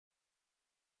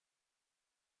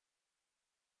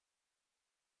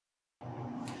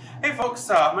Hey folks,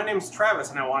 my name's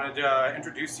Travis and I wanted to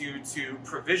introduce you to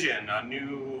Provision, a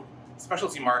new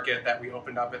specialty market that we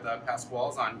opened up at the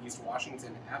Pasquale's on East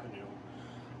Washington Avenue.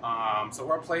 So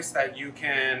we're a place that you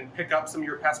can pick up some of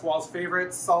your Pasquale's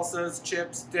favorites: salsas,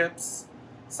 chips, dips,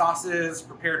 sauces,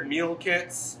 prepared meal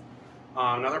kits,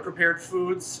 and other prepared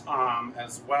foods,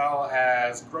 as well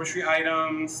as grocery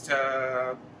items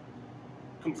to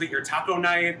complete your taco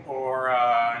night or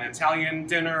an Italian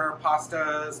dinner,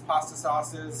 pastas, pasta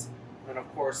sauces, and of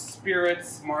course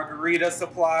spirits, margarita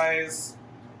supplies,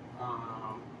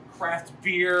 craft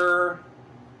beer,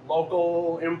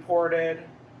 local, imported.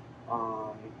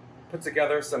 Put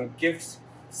together some gift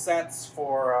sets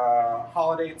for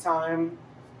holiday time.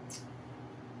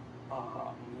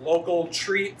 Local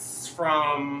treats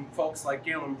from folks like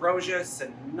Gail Ambrosius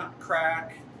and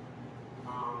Nutcrack.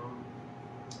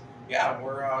 Yeah,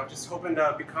 we're just hoping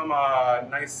to become a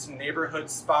nice neighborhood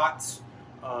spot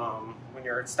when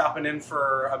you're stopping in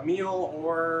for a meal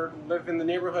or live in the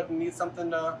neighborhood and need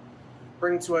something to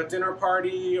bring to a dinner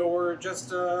party or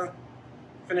just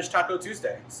finish Taco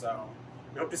Tuesday. So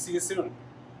we hope to see you soon.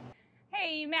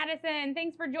 Hey Madison,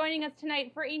 thanks for joining us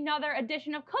tonight for another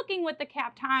edition of Cooking with the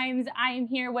Cap Times. I am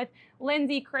here with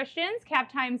Lindsay Christians,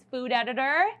 Cap Times food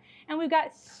editor, and we've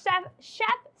got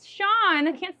Chef Sean,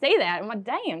 I can't say that, I'm like,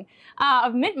 dang,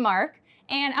 of Mint Mark.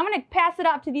 And I'm gonna pass it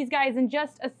off to these guys in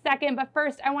just a second, but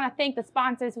first I wanna thank the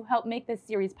sponsors who help make this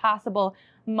series possible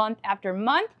month after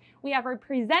month. We have our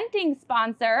presenting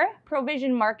sponsor,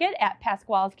 Provision Market at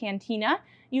Pasquale's Cantina.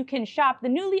 You can shop the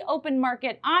newly opened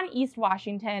market on East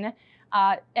Washington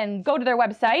and go to their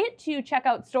website to check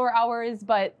out store hours,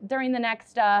 but during the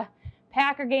next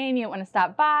Packer game, you want to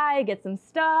stop by, get some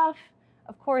stuff.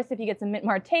 Of course, if you get some Mint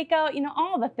Mart takeout, you know,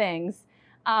 all the things.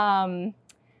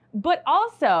 But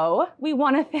also, we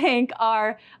want to thank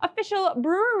our official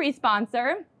brewery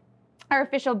sponsor. Our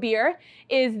official beer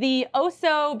is the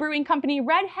Oso Brewing Company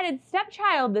Red-Headed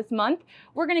Stepchild this month.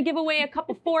 We're gonna give away a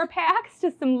couple 4-packs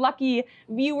to some lucky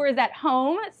viewers at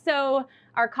home. So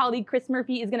our colleague Chris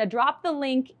Murphy is gonna drop the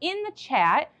link in the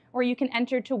chat where you can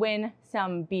enter to win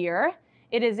some beer.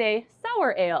 It is a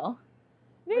sour ale,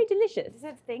 very delicious. Does it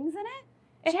have things in it?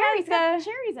 It Cherries, has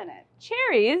cherries in it.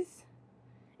 cherries.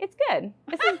 It's good.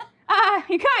 This is,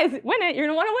 you guys, win it. You're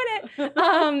gonna wanna win it.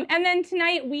 And then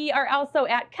tonight we are also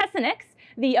at Kessenix,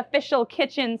 the official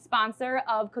kitchen sponsor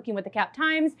of Cooking with the Cap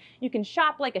Times. You can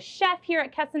shop like a chef here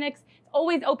at Kessenix. It's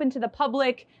always open to the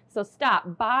public, so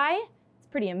stop by. It's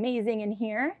pretty amazing in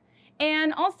here.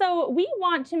 And also, we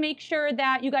want to make sure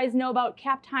that you guys know about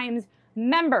Cap Times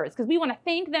members, because we want to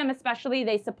thank them especially.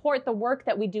 They support the work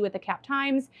that we do at the Cap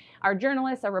Times, our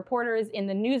journalists, our reporters in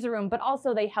the newsroom, but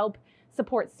also they help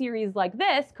support series like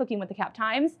this, Cooking with the Cap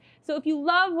Times. So if you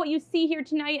love what you see here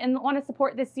tonight and want to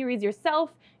support this series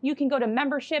yourself, you can go to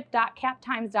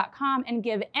membership.captimes.com and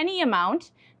give any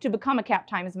amount to become a Cap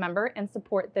Times member and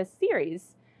support this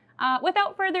series.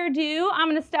 Without further ado, I'm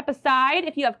going to step aside.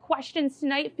 If you have questions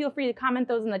tonight, feel free to comment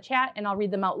those in the chat and I'll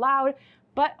read them out loud.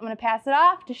 But I'm going to pass it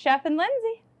off to Chef and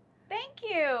Lindsay. Thank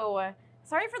you.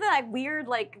 Sorry for the weird,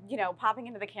 popping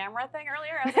into the camera thing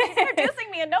earlier. I was like, she's introducing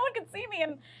me and no one can see me.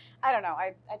 And I don't know.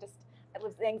 I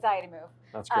live the anxiety move.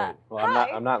 That's great. Well,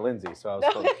 I'm not Lindsay, so I was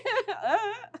close.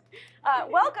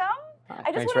 Welcome. Hi,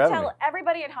 I just want to tell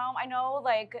everybody at home, I know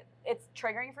it's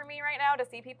triggering for me right now to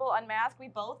see people unmasked. We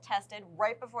both tested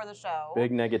right before the show.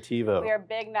 Big negativo. We are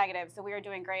big negative, so we are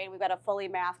doing great. We've got a fully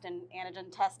masked and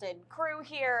antigen tested crew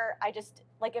here. I just,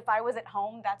 if I was at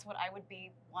home, that's what I would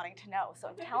be wanting to know. So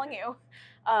I'm telling you,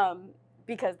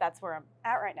 because that's where I'm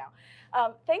at right now.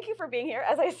 Thank you for being here,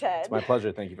 as I said. It's my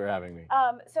pleasure. Thank you for having me.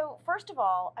 So first of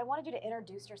all, I wanted you to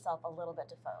introduce yourself a little bit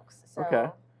to folks. So, okay.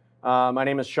 My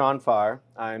name is Sean Pharr.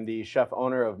 I'm the chef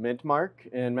owner of Mint Mark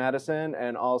in Madison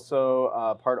and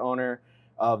also part owner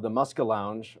of the Muska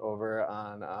Lounge over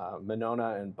on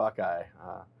Monona and Buckeye,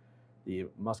 the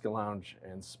Muska Lounge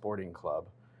and Sporting Club.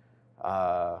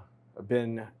 I've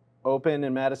been open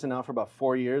in Madison now for about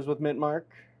 4 years with Mint Mark.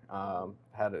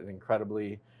 Had an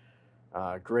incredibly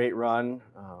great run.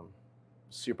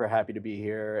 Super happy to be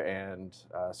here and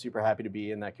super happy to be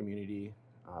in that community.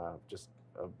 Just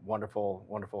a wonderful,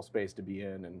 wonderful space to be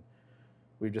in, and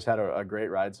we've just had a great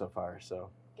ride so far. So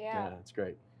yeah, it's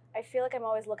great. I feel like I'm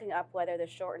always looking up whether the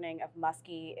shortening of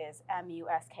Muskie is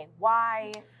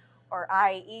M-U-S-K-Y or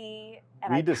I-E.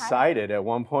 We decided at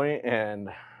one point, and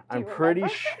I'm pretty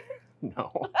sure.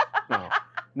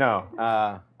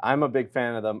 No. I'm a big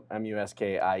fan of the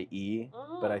M-U-S-K-I-E,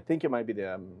 but I think it might be the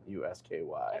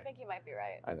M-U-S-K-Y. I think you might be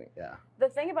right. I think, yeah. The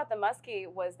thing about the Muskie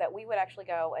was that we would actually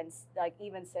go and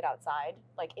even sit outside,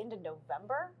 into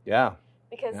November. Yeah.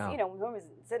 because Yeah. you know we were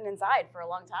sitting inside for a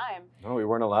long time. No, we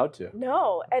weren't allowed to.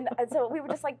 No, and so we would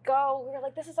just like go. We were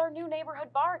like, this is our new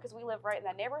neighborhood bar because we live right in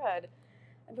that neighborhood.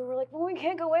 And we were like, well, we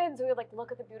can't go in, so we would like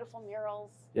look at the beautiful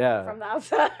murals Yeah. from the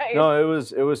outside. No, it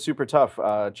was super tough.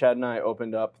 Chad and I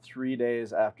opened up 3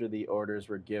 days after the orders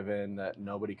were given that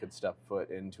nobody could step foot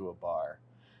into a bar.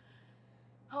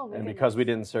 Oh my And goodness. because we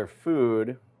didn't serve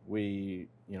food, we,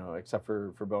 you know, except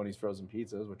for Boney's frozen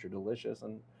pizzas, which are delicious,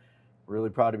 and really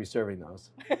proud to be serving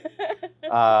those.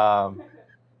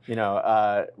 You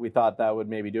know, we thought that would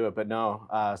maybe do it, but no.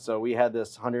 So we had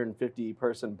this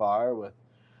 150-person bar with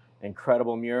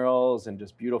incredible murals and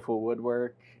just beautiful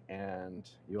woodwork, and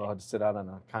you all had to sit out on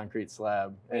a concrete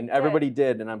slab, and everybody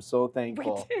did, and I'm so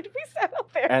thankful. We did. We sat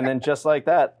out there. And then just like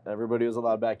that, everybody was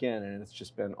allowed back in, and it's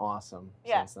just been awesome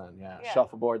Yeah. since then. Yeah. Yeah.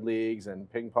 Shuffleboard leagues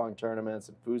and ping pong tournaments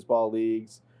and foosball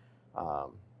leagues.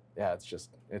 Yeah,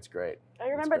 it's great. I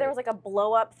remember there was like a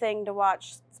blow up thing to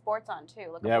watch sports on too.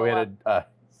 Like Yeah, we had a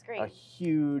screen.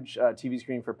 huge TV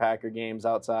screen for Packer games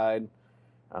outside.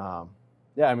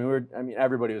 Yeah, I mean,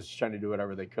 everybody was just trying to do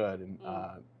whatever they could, and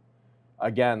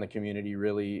again, the community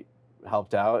really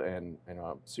helped out, and you know,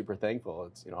 I'm super thankful.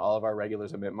 It's, you know, all of our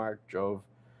regulars at Mint Mark drove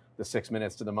the 6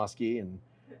 minutes to the Muskie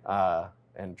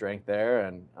and drank there,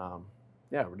 and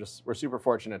yeah, we're super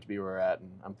fortunate to be where we're at, and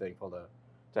I'm thankful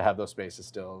to have those spaces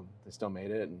still. They still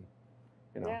made it, and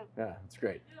you know, yeah, it's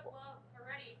great.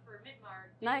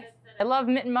 Nice. I love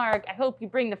Mint Mark. I hope you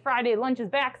bring the Friday lunches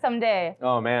back someday.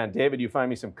 Oh man, David, you find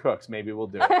me some cooks, maybe we'll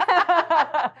do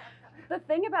it. The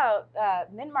thing about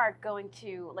Mint Mark going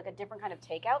to like a different kind of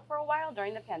takeout for a while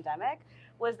during the pandemic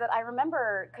was that I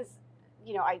remember, because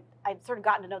you know I'd sort of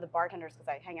gotten to know the bartenders because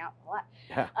I hang out a lot.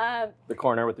 Yeah. The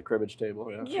corner with the cribbage table.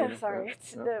 Yeah, sorry,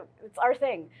 it's our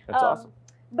thing. That's awesome.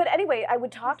 But anyway, I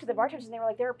would talk to the bartenders, and they were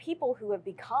like, there are people who have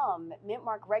become Mint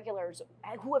Mark regulars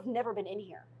who have never been in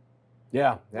here.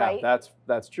 Yeah, Right?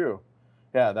 that's true.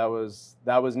 Yeah, that was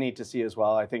neat to see as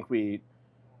well. I think we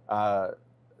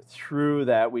through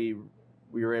that we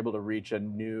were able to reach a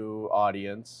new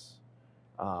audience,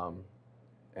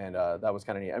 and that was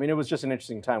kind of neat. I mean, it was just an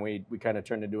interesting time. We kind of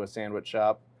turned into a sandwich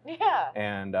shop. Yeah.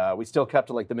 And we still kept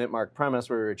like the Mint Mark premise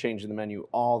where we were changing the menu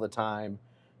all the time,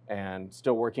 and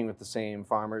still working with the same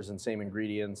farmers and same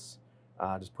ingredients.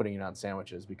 Just putting it on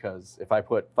sandwiches, because if I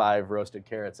put 5 roasted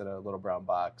carrots in a little brown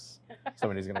box,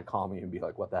 somebody's going to call me and be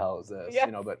like, what the hell is this? Yes,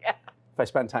 you know, but if I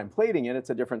spend time plating it,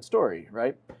 it's a different story,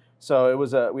 right? So it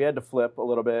was we had to flip a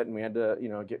little bit, and we had to, you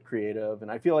know, get creative. And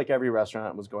I feel like every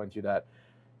restaurant was going through that,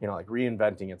 you know, like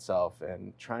reinventing itself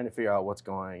and trying to figure out what's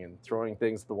going and throwing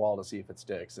things at the wall to see if it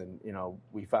sticks. And, you know,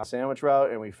 we found sandwich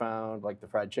route, and we found like the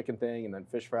fried chicken thing, and then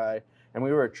fish fry. And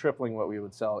we were tripling what we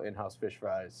would sell in-house fish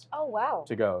fries. Oh, wow.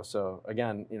 To go. So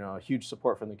again, you know, huge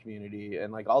support from the community,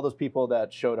 and like all those people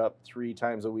that showed up 3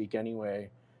 times a week anyway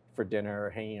for dinner or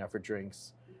hanging out for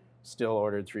drinks, still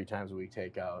ordered 3 times a week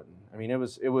takeout. And I mean, it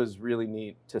was really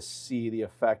neat to see the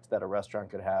effect that a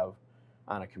restaurant could have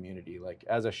on a community. Like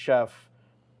as a chef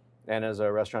and as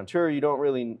a restaurateur, you don't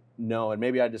really know, and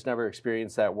maybe I just never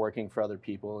experienced that working for other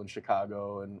people in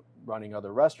Chicago and running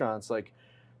other restaurants, like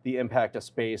the impact a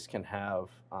space can have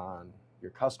on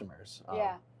your customers.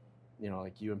 Yeah. You know,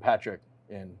 like you and Patrick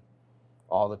in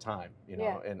all the time, you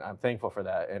know, and I'm thankful for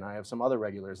that. And I have some other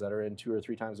regulars that are in 2 or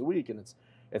 3 times a week, and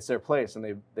it's their place.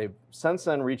 And they've since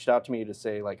then reached out to me to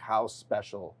say like how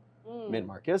special Mint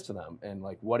Mark is to them, and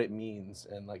like what it means,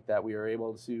 and like that we are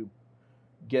able to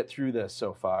get through this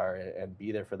so far and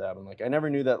be there for them. And like I never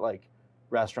knew that like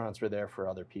restaurants were there for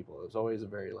other people. It was always a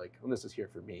very like, well, this is here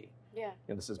for me. Yeah.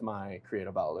 And this is my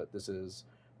creative outlet. This is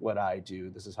what I do.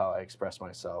 This is how I express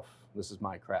myself. This is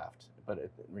my craft. But in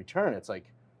return, it's like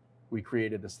we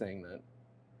created this thing that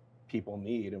people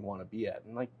need and want to be at.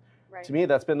 And like, to me,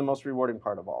 that's been the most rewarding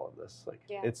part of all of this. Like,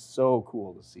 it's so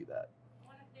cool to see that. I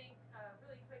want to think,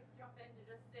 really quick, jump in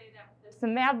to just say that there's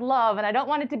some mad love, and I don't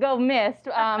want it to go missed.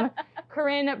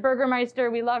 Corinne Burgermeister,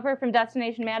 we love her from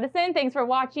Destination Madison. Thanks for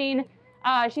watching.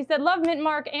 She said, love Mint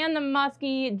Mark and the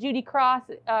Muskie. Judy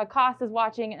Koss is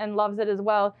watching and loves it as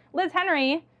well. Liz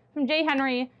Henry from J.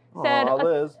 Henry said,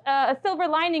 Liz. A silver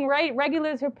lining, right?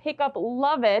 Regulars who pick up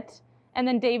love it. And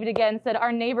then David again said,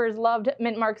 our neighbors loved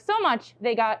Mint Mark so much,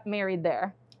 they got married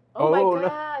there. Oh my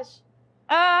gosh.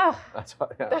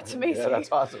 That's amazing. Yeah, that's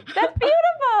awesome. That's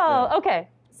beautiful. Okay.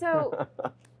 So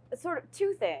sort of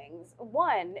 2 things.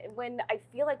 One, when I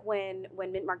feel like when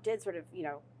Mint Mark did sort of, you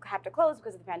know, have to close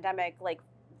because of the pandemic, like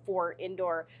for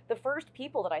indoor, the first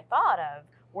people that I thought of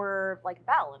were like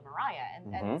Belle and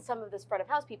Mariah and some of the front of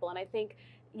house people. And I think,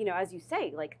 you know, as you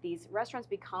say, like these restaurants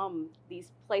become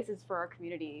these places for our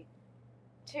community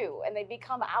too, and they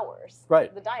become ours.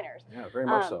 Right. The diners. Yeah, very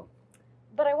much so.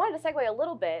 But I wanted to segue a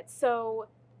little bit. So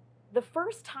the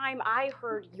first time I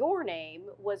heard your name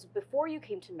was before you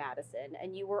came to Madison,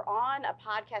 and you were on a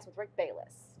podcast with Rick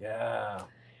Bayless. Yeah.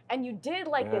 And you did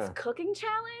like this cooking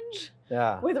challenge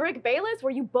with Rick Bayless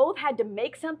where you both had to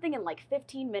make something in like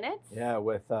 15 minutes. Yeah,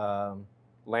 with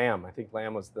lamb. I think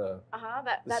lamb was the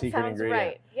that secret sounds ingredient.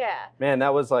 right. Yeah. Man,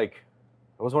 that was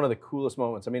one of the coolest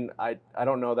moments. I mean, I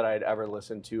don't know that I'd ever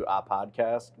listened to a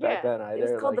podcast back then either.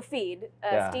 It was called The Feed.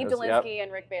 Steve Dolinsky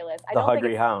and Rick Bayless. I don't think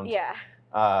Hungry Hound.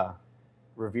 Yeah.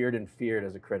 Revered and feared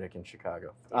as a critic in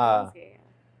Chicago. Dolinsky,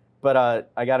 But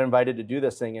I got invited to do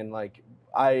this thing, and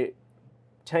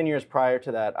 10 years prior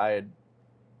to that, I had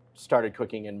started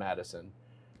cooking in Madison.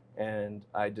 And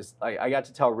I got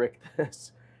to tell Rick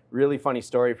this really funny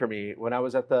story for me. When I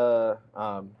was at the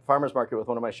farmer's market with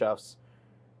one of my chefs,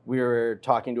 we were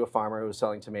talking to a farmer who was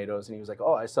selling tomatoes, and he was like,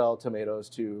 oh, I sell tomatoes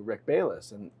to Rick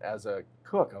Bayless. And as a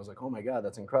cook, I was like, oh my God,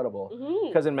 that's incredible.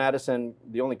 Because in Madison,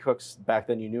 the only cooks back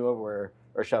then you knew of or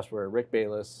chefs were Rick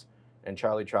Bayless and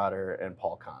Charlie Trotter and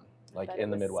Paul Kahn,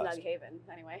 in the Midwest. Snug Haven,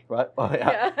 anyway. What? Oh,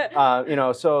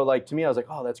 yeah. So to me, I was like,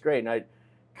 oh, that's great. And I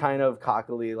kind of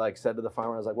cockily said to the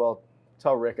farmer, I was like, well,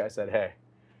 tell Rick I said, hey.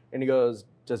 And he goes,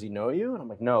 does he know you? And I'm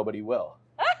like, no, but he will.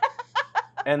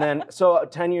 And then, so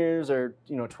 10 years or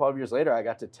 12 years later, I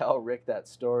got to tell Rick that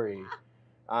story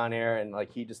on air, and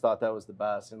he just thought that was the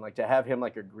best. And to have him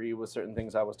agree with certain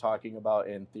things I was talking about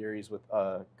in theories with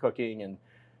cooking and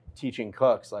teaching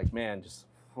cooks, man, just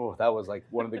that was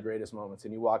one of the greatest moments.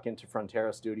 And you walk into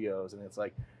Frontera Studios, and it's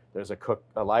there's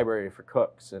a library for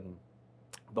cooks, and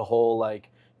the whole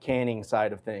canning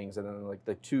side of things, and then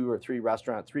the three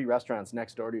restaurants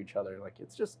next door to each other.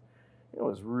 It's just, it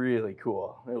was really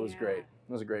cool. It was great.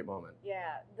 It was a great moment.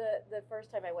 Yeah, the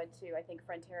first time I went to, I think,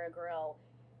 Frontera Grill,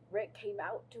 Rick came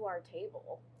out to our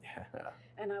table. Yeah.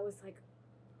 And I was like,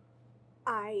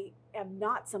 I am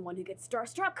not someone who gets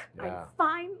starstruck. Yeah. I'm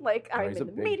fine. I'm in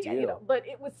the media, but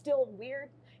it was still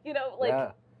weird,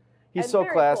 Yeah. He's so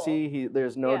classy. Cool.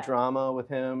 There's no drama with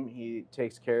him. He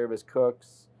takes care of his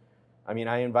cooks. I mean,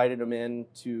 I invited him in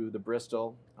to the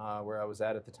Bristol, where I was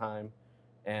at the time.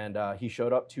 And he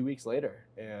showed up 2 weeks later,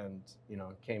 and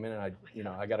came in, and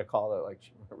I got a call that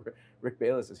Rick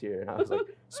Bayless is here, and I was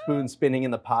spoon spinning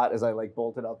in the pot as I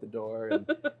bolted out the door, and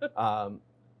but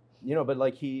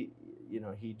he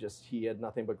had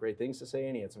nothing but great things to say,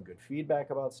 and he had some good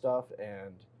feedback about stuff,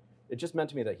 and it just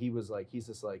meant to me that he's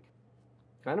this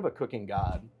kind of a cooking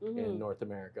god in North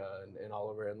America and all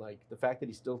over, and the fact that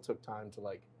he still took time to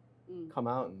come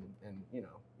out and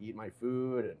eat my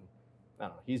food, and I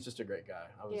don't know. He's just a great guy.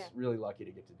 I was really lucky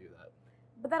to get to do that.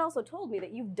 But that also told me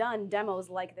that you've done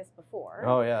demos like this before.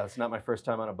 Oh, yeah. It's not my first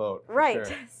time on a boat. Right.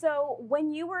 Sure. So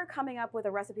when you were coming up with a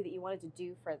recipe that you wanted to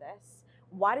do for this,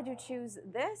 why did you choose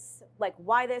this?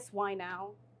 Why this? Why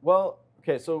now? Well,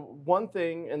 okay. So one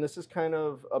thing, and this is kind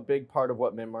of a big part of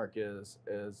what Mint Mark is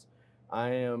I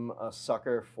am a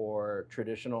sucker for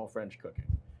traditional French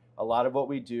cooking. A lot of what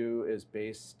we do is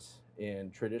based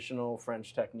in traditional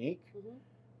French technique.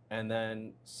 And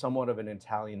then somewhat of an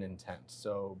Italian intent.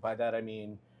 So by that I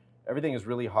mean everything is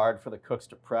really hard for the cooks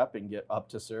to prep and get up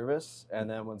to service. And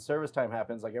then when service time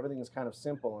happens, everything is kind of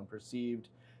simple and perceived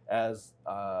as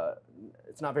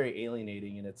it's not very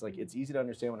alienating, and it's it's easy to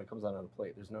understand when it comes out on the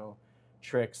plate. There's no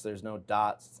tricks, there's no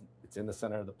dots. It's in the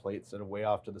center of the plate instead of way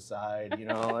off to the side.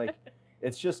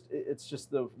 It's just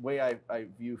the way I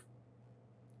view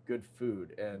good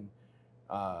food. And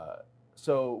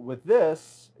so with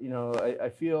this, I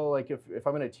feel if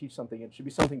I'm going to teach something, it should be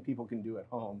something people can do at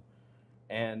home.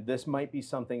 And this might be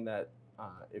something that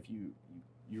if you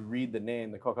read the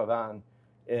name, the coq au vin,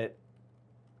 it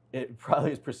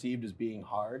probably is perceived as being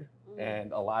hard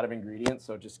and a lot of ingredients,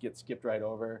 so it just gets skipped right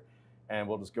over, and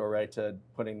we'll just go right to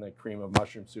putting the cream of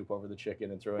mushroom soup over the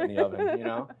chicken and throw it in the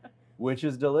oven, which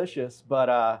is delicious.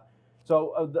 But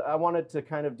so I wanted to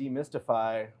kind of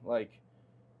demystify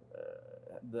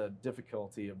the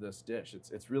difficulty of this dish.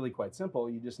 It's really quite simple.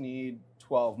 You just need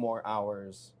 12 more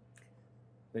hours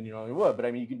than you normally would. But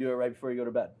I mean, you can do it right before you go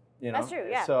to bed. That's true.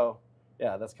 Yeah. So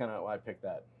yeah, that's kind of why I picked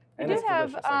that. And we did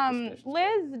have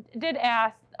Liz did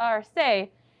ask or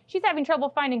say she's having trouble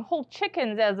finding whole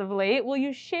chickens as of late. Will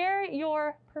you share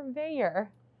your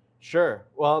purveyor? Sure.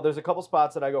 Well, there's a couple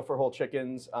spots that I go for whole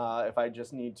chickens. If I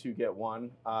just need to get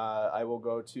one, I will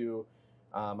go to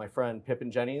my friend Pippin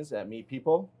Jenny's at Meat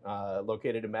People,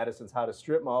 located in Madison's hottest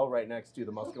strip mall, right next to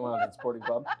the Muscle Lounge and Sporting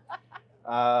Club.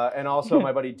 And also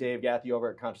my buddy Dave Gathie over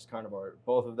at Conscious Carnivore.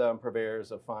 Both of them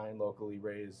purveyors of fine, locally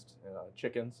raised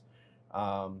chickens.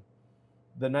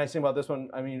 The nice thing about this one,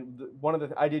 I mean,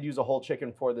 I did use a whole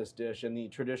chicken for this dish, and the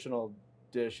traditional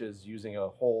dish is using a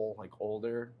whole, like,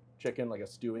 older chicken, like a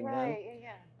stewing hen. Right,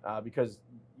 yeah. Because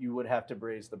you would have to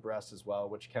braise the breast as well,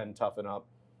 which can toughen up.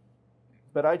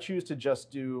 But I choose to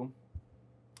just do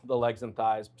the legs and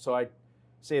thighs. So I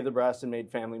saved the breast and made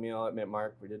family meal at Mint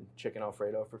Mark. We did chicken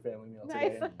Alfredo for family meal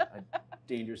today. Nice. And I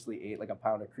dangerously ate like a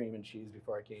pound of cream and cheese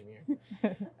before I came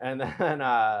here. And then,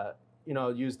 you know,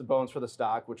 use the bones for the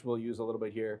stock, which we'll use a little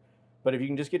bit here. But if you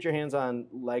can just get your hands on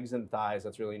legs and thighs,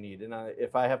 that's really neat. And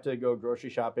if I have to go grocery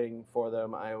shopping for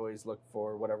them, I always look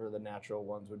for whatever the natural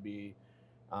ones would be.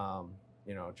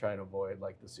 You know, try and avoid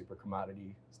like the super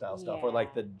commodity style stuff, or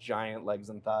like the giant legs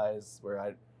and thighs where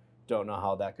I don't know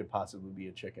how that could possibly be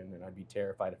a chicken, and I'd be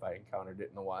terrified if I encountered it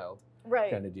in the wild.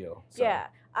 Right. Kind of deal. So. Yeah.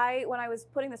 When I was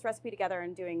putting this recipe together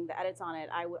and doing the edits on it,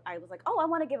 I was like, oh, I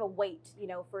want to give a weight, you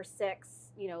know, for 6,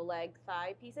 you know, leg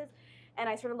thigh pieces. And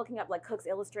I started looking up like Cook's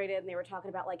Illustrated, and they were talking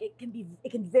about like it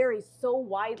can vary so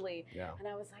widely. Yeah. And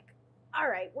I was like, all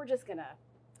right, we're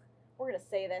gonna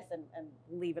say this and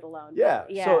leave it alone. Yeah.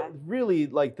 But, yeah. So really,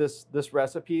 like this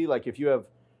recipe, like if you have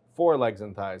 4 legs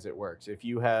and thighs, it works. If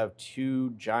you have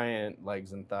 2 giant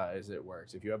legs and thighs, it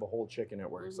works. If you have a whole chicken, it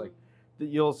works. Like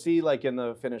you'll see, like in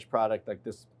the finished product, like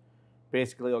this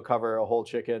basically will cover a whole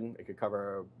chicken. It could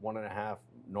cover 1.5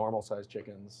 normal sized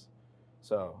chickens.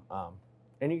 So,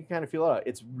 and you can kind of feel it out.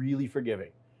 It's really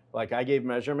forgiving. Like I gave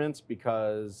measurements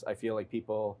because I feel like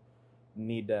people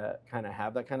need to kind of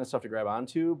have that kind of stuff to grab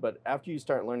onto. But after you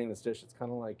start learning this dish, it's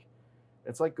kind of like,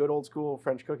 it's like good old school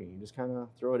French cooking. You just kind of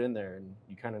throw it in there and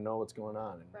you kind of know what's going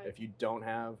on. And right. If you don't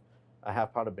have a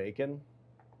half pound of bacon,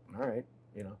 all right,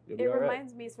 you know, you'll be it all right.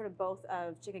 reminds me sort of both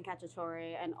of chicken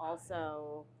cacciatore and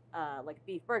also like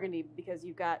beef burgundy, because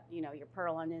you've got, you know, your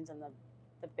pearl onions and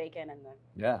the bacon and the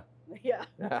Yeah.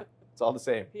 It's all the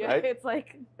same, yeah, right? It's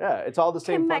like It's all the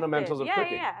same connected. fundamentals of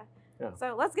cooking. Yeah.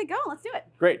 So let's get going. Let's do it.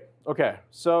 Great. Okay.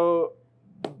 So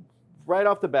right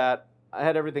off the bat, I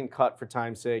had everything cut for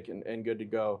time's sake and good to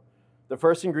go. The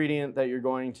first ingredient that you're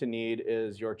going to need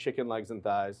is your chicken legs and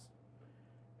thighs.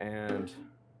 And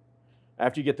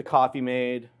after you get the coffee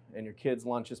made and your kids'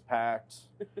 lunch is packed,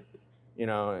 you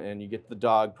know, and you get the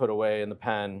dog put away in the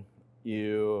pen,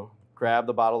 you grab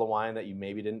the bottle of wine that you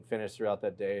maybe didn't finish throughout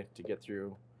that day to get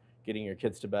through getting your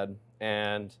kids to bed.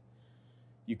 And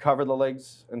you cover the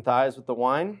legs and thighs with the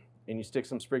wine, and you stick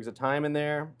some sprigs of thyme in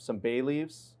there, some bay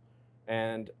leaves,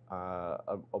 and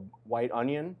a white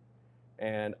onion.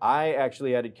 And I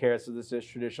actually added carrots to this dish.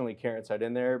 Traditionally, carrots add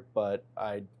in there, but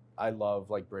I love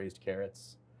like braised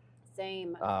carrots.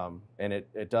 Same. And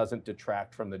it doesn't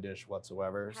detract from the dish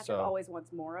whatsoever. Patrick always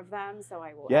wants more of them, so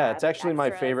I will. Yeah, add it's actually my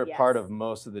extras. favorite Yes. part of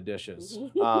most of the dishes.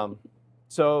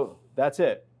 So that's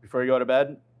it. Before you go to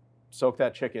bed, soak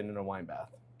that chicken in a wine bath.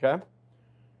 Okay.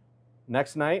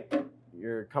 Next night,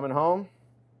 you're coming home.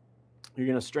 You're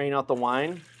gonna strain out the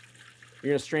wine.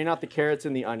 You're gonna strain out the carrots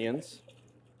and the onions.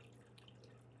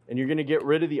 And you're gonna get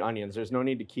rid of the onions. There's no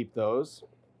need to keep those.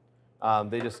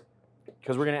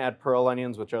 Because we're gonna add pearl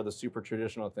onions, which are the super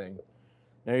traditional thing.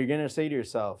 Now you're gonna say to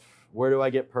yourself, where do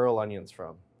I get pearl onions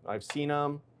from? I've seen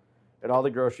them at all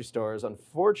the grocery stores.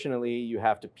 Unfortunately, you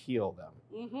have to peel them.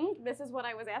 This is what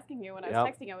I was asking you when I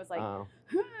was texting. I was like,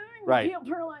 right. Peel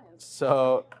pearl onions.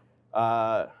 So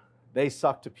they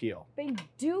suck to peel. They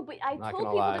do, but I Not told gonna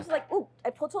people lie. just like,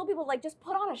 told people like just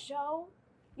put on a show,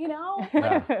 you know,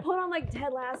 Yeah. like put on like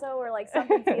Ted Lasso or like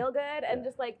something feel good, and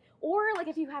just like, or like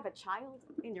if you have a child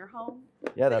in your home,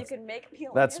 Yeah, that that's you can make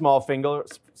peel. that's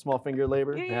onions. small finger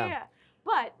labor. Yeah.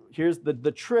 But Here's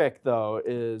the trick though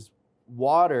is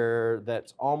water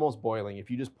that's almost boiling. If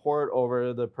you just pour it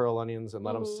over the pearl onions and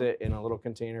let them sit in a little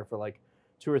container for like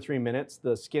 2 or 3 minutes,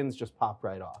 the skins just pop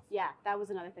right off. yeah, that was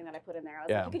another thing that I put in there. I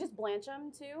was like, you could just blanch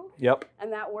them too, Yep.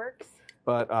 and that works.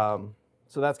 But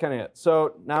so that's kind of it.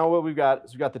 So now what we've got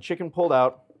is we've got the chicken pulled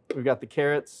out, we've got the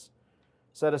carrots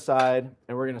set aside,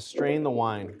 and we're gonna strain the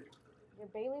wine. Your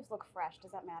bay leaves look fresh.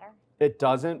 Does that matter? It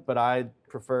doesn't, but I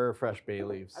prefer fresh bay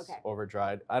leaves Okay. over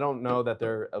dried. I don't know that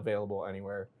they're available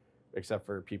anywhere except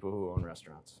for people who own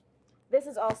restaurants. This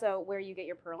is also where you get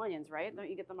your pearl onions, right? Don't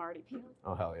you get them already peeled?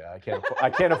 Oh hell yeah! I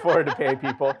can't afford to pay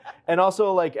people. And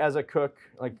also, like as a cook,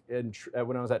 like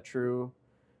when I was at True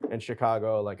in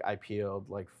Chicago, like I peeled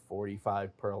like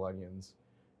 45 pearl onions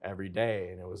every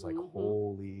day, and it was like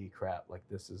holy crap! Like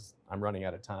I'm running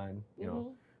out of time. You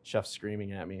know, chef's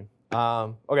screaming at me.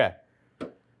 Okay,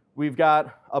 we've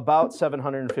got about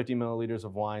 750 milliliters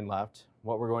of wine left.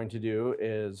 What we're going to do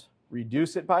is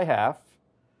reduce it by half.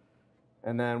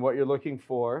 And then what you're looking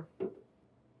for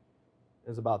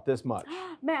is about this much.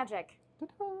 Magic.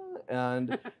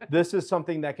 And this is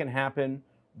something that can happen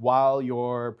while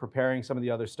you're preparing some of the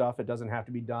other stuff. It doesn't have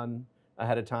to be done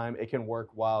ahead of time. It can work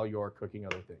while you're cooking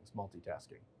other things,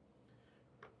 multitasking.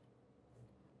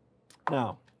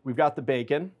 Now, we've got the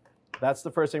bacon. That's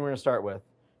the first thing we're gonna start with.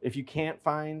 If you can't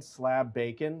find slab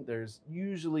bacon, there's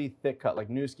usually thick cut. Like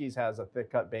Newski's has a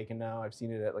thick cut bacon now. I've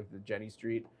seen it at like the Jenny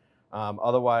Street.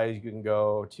 Otherwise, you can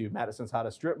go to Madison's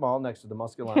Hottest Strip Mall next to the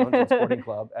Musket Lounge and Sporting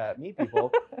Club at Meat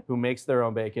People, who makes their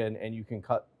own bacon, and you can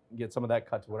get some of that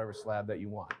cut to whatever slab that you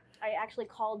want. I actually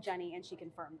called Jenny and she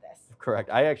confirmed this. Correct.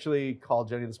 I actually called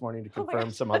Jenny this morning to confirm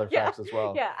some other facts as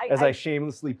well. Yeah, I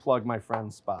shamelessly plug my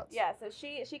friend's spots. Yeah, so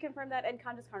she confirmed that, and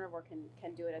Conscious Carnivore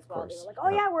can do it as well. They were like, yeah. oh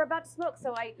yeah, we're about to smoke.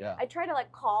 So I try to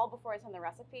like call before I send the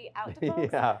recipe out to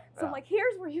folks. So I'm like,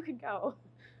 here's where you can go.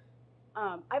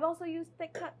 I've also used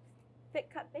thick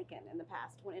cut bacon in the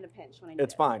past when in a pinch when I need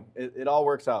It's fine. It all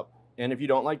works out. And if you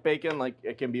don't like bacon, like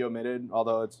it can be omitted,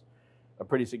 although it's a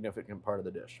pretty significant part of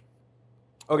the dish.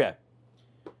 Okay.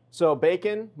 So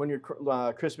bacon, when you're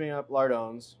crisping up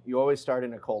lardones, you always start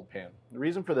in a cold pan. The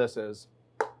reason for this is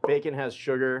bacon has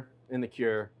sugar in the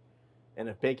cure, and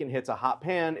if bacon hits a hot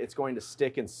pan, it's going to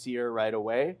stick and sear right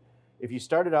away. If you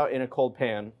start it out in a cold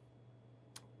pan,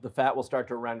 the fat will start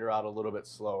to render out a little bit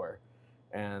slower,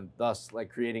 and thus like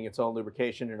creating its own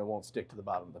lubrication, and it won't stick to the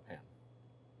bottom of the pan.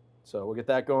 So we'll get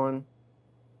that going.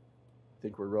 I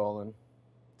think we're rolling.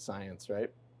 Science, right?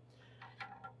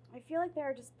 I feel like there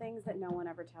are just things that no one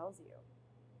ever tells you.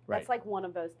 Right. That's like one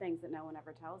of those things that no one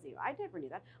ever tells you. I never knew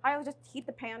that. I always just heat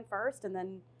the pan first and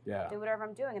then do whatever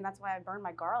I'm doing, and that's why I burn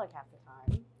my garlic half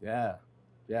the time.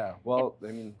 Yeah. Well,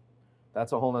 I mean,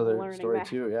 that's a whole nother story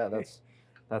too. Yeah,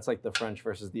 that's like the French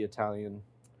versus the Italian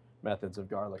methods of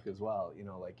garlic as well. You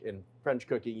know, like in French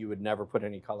cooking, you would never put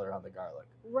any color on the garlic.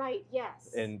 Right.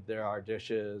 Yes. And there are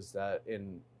dishes that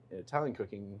in Italian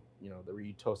cooking, you know, where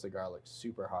you toast the garlic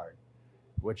super hard,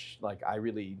 which like I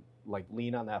really like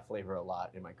lean on that flavor a lot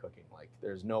in my cooking. Like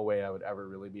there's no way I would ever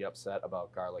really be upset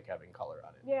about garlic having color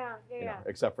on it. Yeah. You know,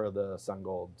 except for the Sun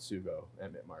Gold Sugo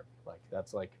at Mitmark. Like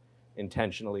that's like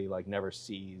intentionally like never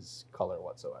sees color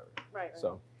whatsoever. Right.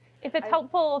 So if it's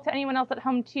helpful to anyone else at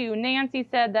home too, Nancy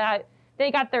said that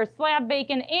they got their slab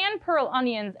bacon and pearl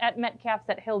onions at Metcalf's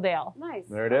at Hilldale. Nice.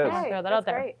 There it is. Okay, throw that out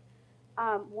there. Great.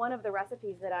 One of the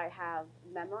recipes that I have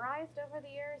memorized over the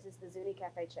years is the Zuni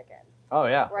Cafe chicken. Oh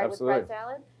yeah, right, absolutely. with bread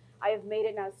salad. I have made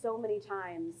it now so many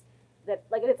times that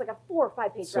like it's like a 4 or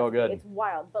 5 page so recipe. Good. It's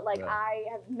wild, but like Yeah. I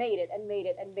have made it and made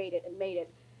it and made it and made it,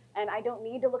 and I don't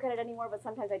need to look at it anymore. But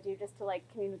sometimes I do just to like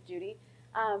commune with Judy.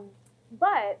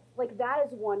 But like that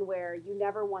is one where you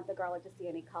never want the garlic to see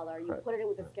any color. You put it in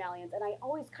with the scallions, and I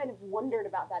always kind of wondered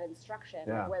about that instruction,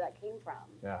 like where that came from.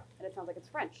 Yeah. And it sounds like it's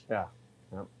French. Yeah.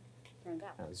 Yep. Turns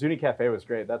out. Yeah, Zuni Cafe was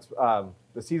great. That's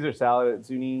the Caesar salad at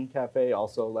Zuni Cafe,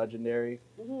 also legendary.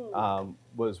 Mm-hmm.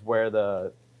 Was where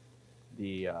the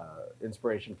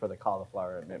inspiration for the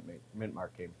cauliflower at Mint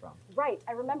Mark came from. Right.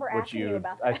 I remember asking you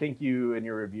about that. I think you in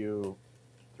your review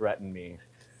threatened me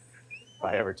if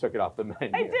I ever took it off the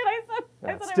menu. I did.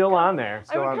 I said still on there.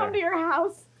 I would come to your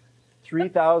house.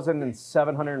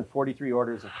 3,743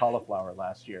 orders of cauliflower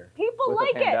last year. People with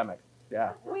like the pandemic.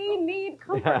 Yeah. We need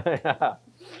comfort.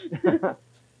 Yeah.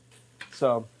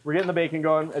 So we're getting the bacon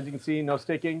going. As you can see, no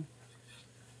sticking.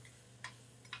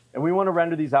 And we want to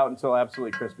render these out until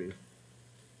absolutely crispy.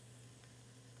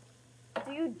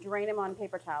 Do you drain them on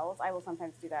paper towels? I will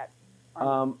sometimes do that.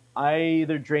 I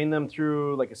either drain them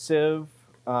through like a sieve.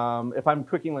 If I'm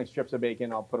cooking like strips of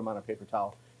bacon, I'll put them on a paper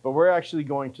towel. But we're actually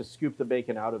going to scoop the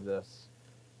bacon out of this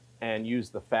and use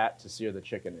the fat to sear the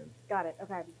chicken in. Got it.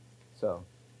 Okay. So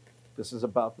this is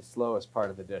about the slowest part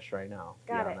of the dish right now.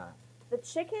 Got it. The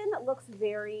chicken looks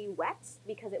very wet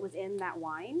because it was in that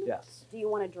wine. Yes. Do you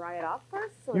want to dry it off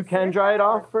first? So you can dry it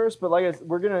off first, but like I said,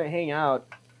 we're going to hang out.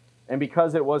 And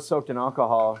because it was soaked in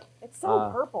alcohol, it's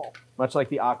so purple. Much like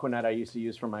the Aquanet I used to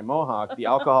use for my mohawk, the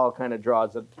alcohol kind of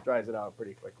dries it out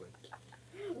pretty quickly.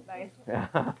 Nice. Yeah.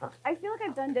 I feel like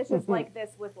I've done dishes like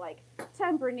this with like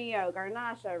Tempranillo,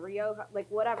 Garnacha, Rioja, like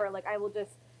whatever. Like I will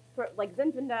just throw like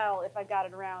Zinfandel if I got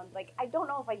it around. Like I don't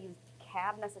know if I use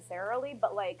cab necessarily,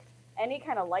 but like any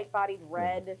kind of light-bodied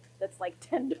red that's like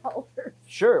 $10.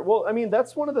 Sure. Well, I mean,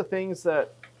 that's one of the things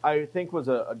that I think was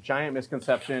a giant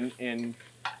misconception in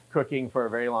cooking for a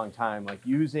very long time. Like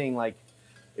using like,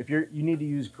 if you need to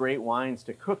use great wines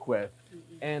to cook with,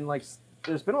 and like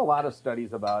there's been a lot of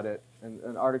studies about it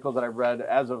and articles that I've read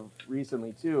as of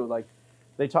recently too. Like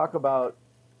they talk about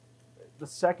the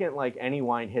second like any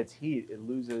wine hits heat, it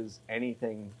loses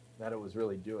anything that it was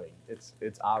really doing. It's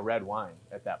a red wine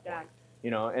at that point. You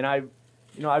know, and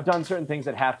you know, I've done certain things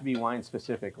that have to be wine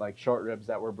specific, like short ribs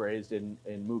that were braised in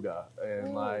Muga,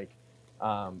 and like,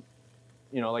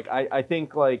 you know, like I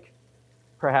think like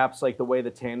perhaps like the way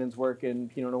the tannins work in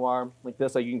Pinot Noir, like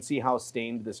this, like you can see how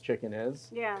stained this chicken is.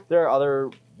 Yeah. There are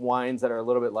other wines that are a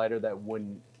little bit lighter that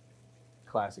wouldn't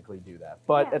classically do that,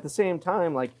 but at the same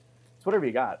time, like it's whatever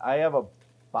you got. I have a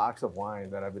box of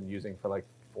wine that I've been using for like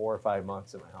 4 or 5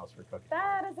 months in my house for cooking.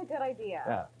 That is a good idea.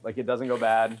 Yeah, like it doesn't go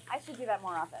bad. I should do that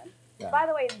more often. Yeah. By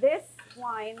the way, this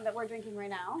wine that we're drinking right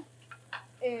now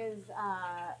is,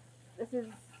 this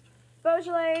is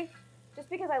Beaujolais, just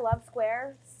because I love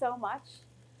Square so much.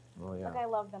 Oh yeah. Like I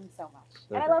love them so much.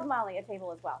 They're and I great. love Molly at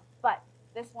table as well. But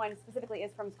this wine specifically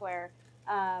is from Square.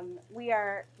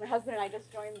 My husband and I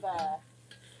just joined the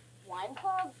wine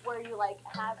club where you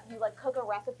cook a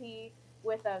recipe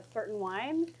with a certain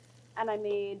wine. And I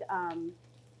made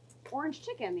orange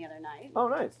chicken the other night Oh,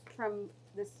 nice. from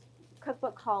this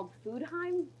cookbook called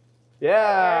Foodheim.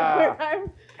 Yeah.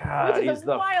 Foodheim, God, which is he's a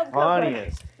the wild cookbook.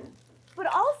 funniest. But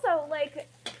also, like,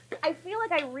 I feel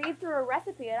like I read through a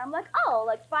recipe and I'm like, oh,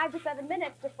 like 5 to 7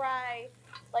 minutes to fry,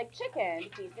 like, chicken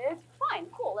pieces. Fine,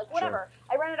 cool, like, whatever.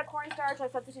 I ran out of cornstarch, I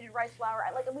substituted rice flour,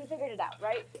 we figured it out,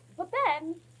 right? But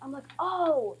then I'm like,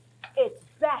 oh, it's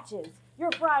batches.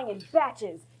 You're frying in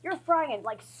batches. You're frying in,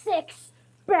 like, 6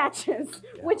 batches,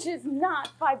 which is not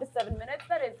 5 to 7 minutes.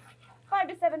 That is 5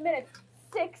 to 7 minutes,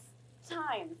 6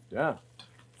 times. Yeah.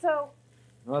 So,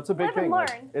 Well, that's a big live and thing. Like,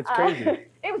 learn. it's crazy.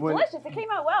 It was When- delicious. It came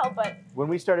out well, but When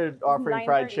we started offering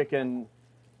fried 9:30. chicken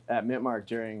at Mint Mark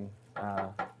during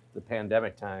the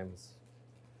pandemic times,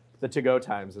 the to-go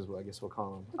times is what I guess we'll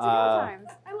call them. the to-go times.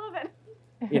 I love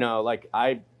it. You know, like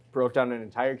I broke down an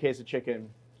entire case of chicken,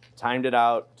 timed it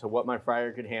out to what my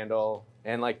fryer could handle,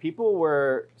 and like people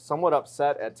were somewhat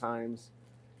upset at times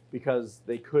because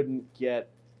they couldn't get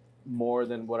more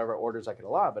than whatever orders I could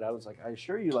allow. But I was like, I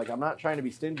assure you, like I'm not trying to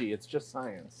be stingy. It's just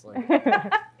science. Like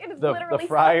It is the literally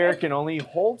fryer science. can only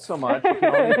hold so much. It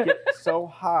can only get so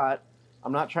hot.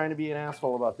 I'm not trying to be an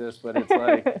asshole about this, but it's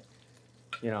like,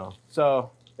 you know, so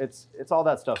it's all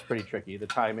that stuff's pretty tricky. The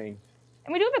timing.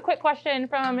 And we do have a quick question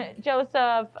from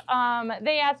Joseph.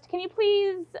 They asked, can you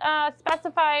please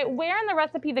specify where in the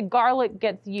recipe the garlic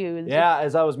gets used? Yeah,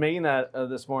 as I was making that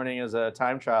this morning as a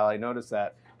time trial, I noticed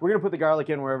that. We're going to put the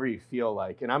garlic in wherever you feel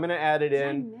like. And I'm going to add it Did I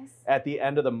in miss? at the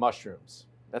end of the mushrooms.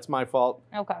 That's my fault.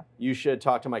 Okay. You should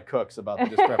talk to my cooks about the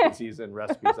discrepancies in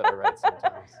recipes that I write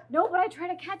sometimes. No, but I try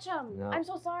to catch them. No. I'm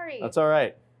so sorry. That's all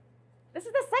right. This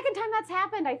is the second time that's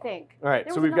happened, I think. All right,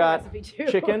 There so was we've another got recipe,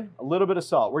 too. chicken, a little bit of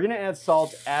salt. We're going to add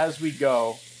salt as we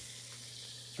go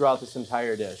throughout this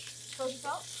entire dish. Kosher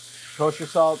salt? Kosher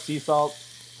salt, sea salt,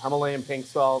 Himalayan pink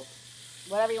salt.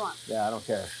 Whatever you want. Yeah, I don't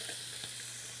care.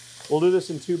 We'll do this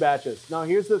in 2 batches. Now,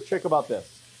 here's the trick about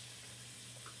this.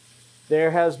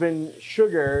 There has been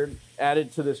sugar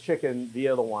added to this chicken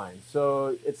via the wine.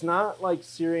 So it's not like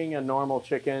searing a normal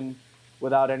chicken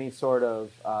without any sort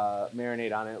of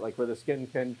marinade on it, like where the skin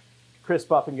can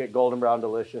crisp up and get golden brown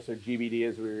delicious, or GBD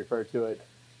as we refer to it.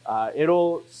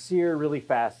 It'll sear really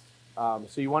fast. So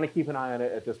you want to keep an eye on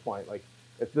it at this point. Like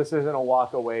if this isn't a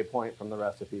walk away point from the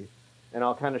recipe. And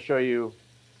I'll kind of show you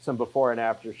some before and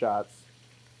after shots.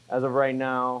 As of right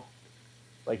now,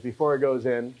 like before it goes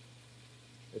in,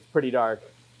 it's pretty dark.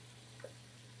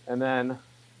 And then,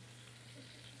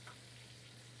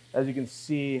 as you can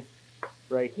see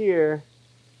right here,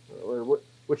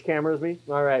 which camera is me?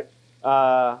 All right,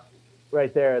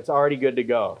 right there, it's already good to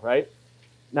go, right?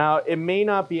 Now, it may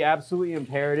not be absolutely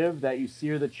imperative that you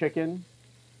sear the chicken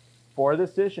for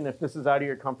this dish, and if this is out of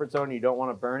your comfort zone and you don't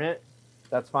want to burn it,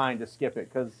 that's fine, just skip it,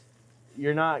 because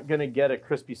you're not gonna get a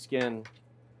crispy skin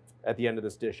at the end of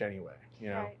this dish anyway, you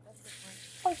know? Right, that's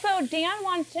a good Also, Dan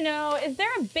wants to know, is there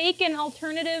a bacon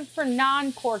alternative for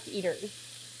non-pork eaters?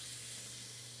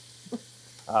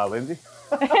 Lindsay?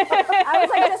 I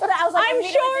was like, I'm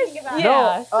immediately sure, thinking about it.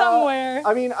 yeah, No, somewhere.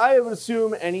 I mean, I would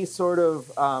assume any sort of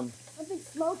Something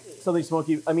smoky. something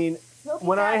smoky. I mean, Smoky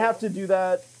when I patties. have to do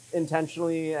that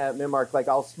intentionally at Mint Mark, like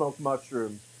I'll smoke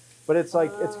mushrooms, but it's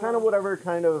like it's kind of whatever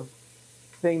kind of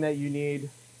thing that you need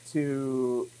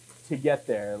to get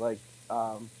there. Like,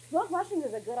 Smoked mushrooms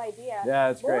is a good idea. yeah,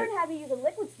 it's great. Lauren had me use a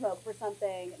liquid smoke for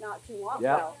something not too long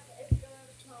Yeah. ago.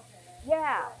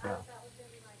 Yeah. Yeah.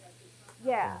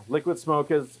 Yeah. Liquid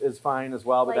smoke is fine as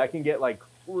well, but Like- that can get like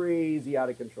crazy out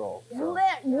of control. So,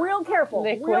 Real careful.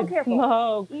 Real Liquid careful.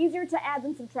 smoke. Easier to add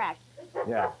than subtract.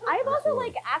 yeah. I've also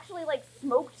Absolutely. actually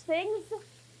smoked things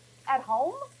at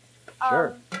home.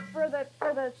 Sure. For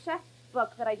the chef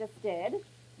book that I just did,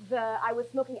 I was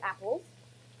smoking apples.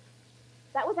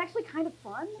 That was actually kind of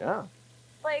fun. Yeah.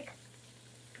 Like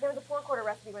there was a 4-quarter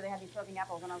recipe where they had these smoking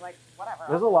apples, and I was like, whatever.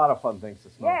 There's a lot of fun things to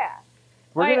smoke. Yeah.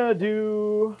 We're going to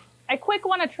do... I quick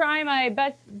want to try my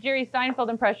best Jerry Seinfeld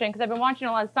impression because I've been watching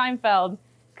a lot of Seinfeld.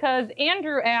 Because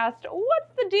Andrew asked,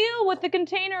 what's the deal with the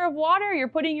container of water you're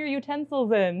putting your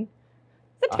utensils in?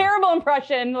 It's a terrible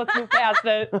impression. Let's move past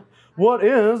it. What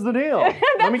is the deal?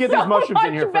 Let me get these mushrooms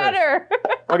in here better.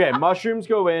 first. Okay, mushrooms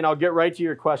go in. I'll get right to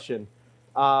your question.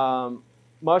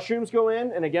 Mushrooms go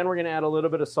in, and again, we're going to add a little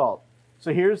bit of salt.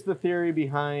 So here's the theory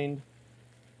behind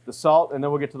the salt, and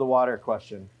then we'll get to the water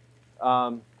question.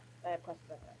 I have questions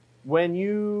about that. When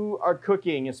you are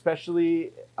cooking,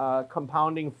 especially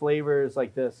compounding flavors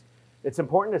like this, it's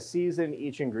important to season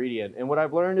each ingredient. And what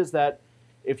I've learned is that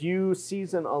if you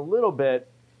season a little bit,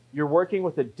 you're working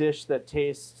with a dish that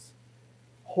tastes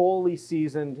wholly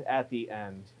seasoned at the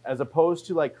end, as opposed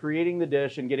to like creating the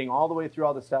dish and getting all the way through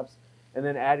all the steps and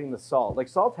then adding the salt. Like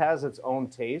salt has its own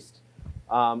taste.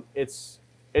 It's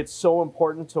so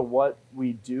important to what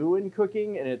we do in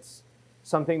cooking, and it's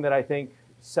something that I think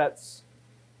sets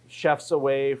chefs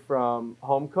away from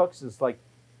home cooks. Is like,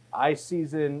 I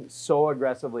season so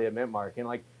aggressively at Mint Mark, and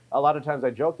like a lot of times I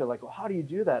joke, they're like, well, how do you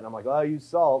do that? And I'm like, well, I use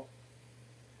salt.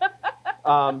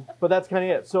 But that's kind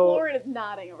of it. So Lauren is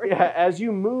nodding over here. yeah, as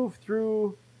you move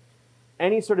through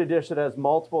any sort of dish that has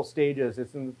multiple stages,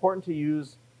 it's important to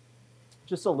use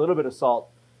just a little bit of salt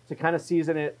to kind of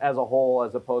season it as a whole,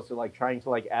 as opposed to like trying to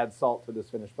like add salt to this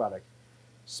finished product.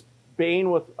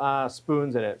 Bane with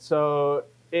spoons in it. So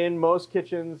in most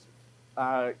kitchens,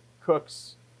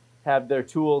 cooks have their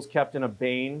tools kept in a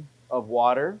bane of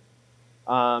water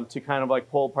to kind of like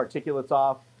pull particulates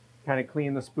off, kind of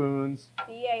clean the spoons.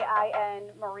 B-A-I-N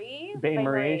Marie? Bane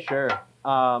Marie, sure.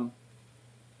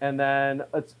 And then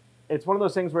it's one of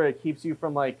those things where it keeps you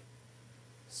from like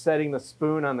setting the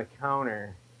spoon on the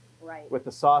counter with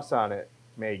the sauce on it,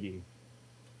 Maggie.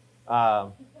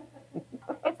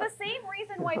 It's the same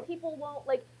reason why people won't,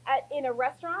 like, in a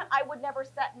restaurant, I would never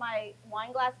set my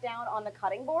wine glass down on the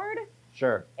cutting board.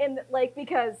 Sure. And, like,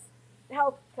 because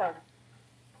health code.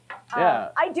 Yeah.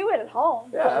 I do it at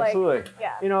home. Yeah, but, like, absolutely.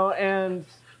 yeah. You know, and,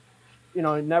 you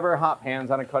know, never hot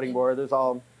pans on a cutting board. There's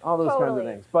all those kinds of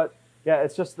things. But, yeah,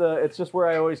 it's just where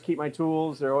I always keep my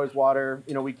tools. They're always water.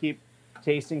 You know, we keep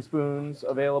tasting spoons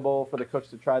available for the cooks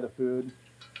to try the food.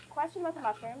 Question about the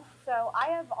mushrooms. So I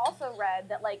have also read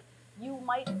that, like, you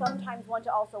might sometimes want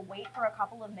to also wait for a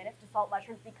couple of minutes to salt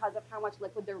mushrooms because of how much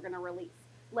liquid they're going to release.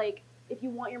 Like, if you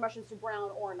want your mushrooms to brown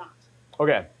or not.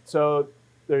 Okay, so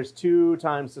there's 2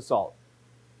 times to salt.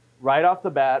 Right off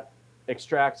the bat,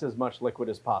 extracts as much liquid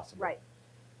as possible. Right.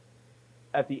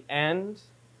 At the end,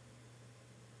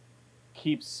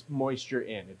 keeps moisture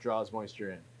in. It draws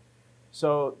moisture in.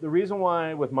 So the reason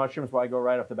why with mushrooms, why I go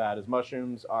right off the bat, is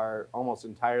mushrooms are almost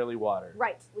entirely water.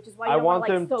 Right, which is why you I don't want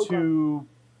want them to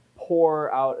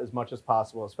pour out as much as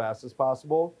possible, as fast as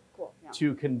possible, cool, yeah.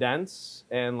 to condense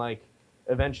and like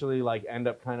eventually like end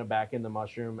up kind of back in the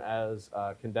mushroom as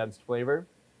condensed flavor.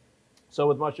 So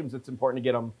with mushrooms, it's important to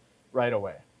get them right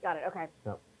away. Got it, okay.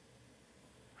 Yep.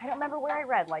 I don't remember where I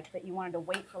read, like, that you wanted to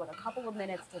wait for like a couple of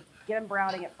minutes to get them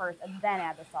browning at first and then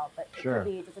add the salt, but it could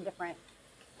be just a different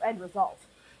end result.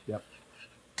 Yep.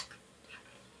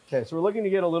 Okay, so we're looking to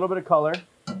get a little bit of color.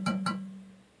 This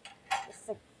is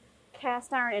a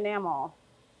cast iron enamel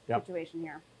situation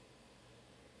here.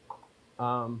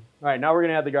 All right, now we're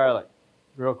gonna add the garlic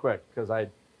real quick because I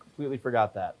completely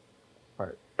forgot that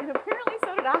part. And apparently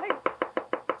so did I.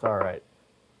 It's all right.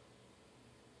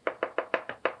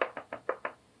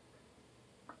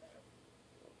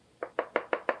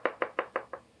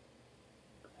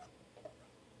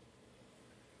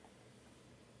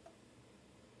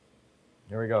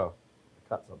 Here we go.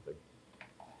 Cut something.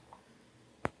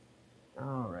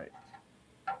 All right.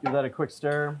 Give that a quick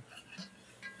stir.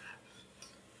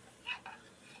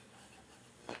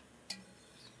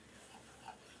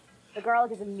 The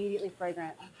garlic is immediately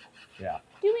fragrant. Yeah.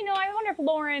 Do we know, I wonder if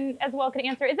Lauren as well could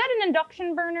answer, is that an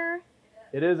induction burner?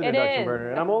 It is an induction burner.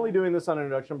 And I'm only doing this on an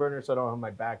induction burner so I don't have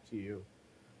my back to you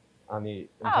on the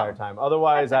entire time.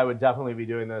 Otherwise, I would definitely be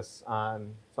doing this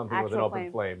on something with an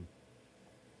open flame.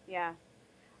 Yeah.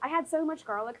 I had so much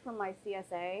garlic from my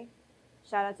CSA,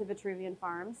 shout out to Vitruvian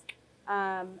Farms,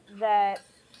 that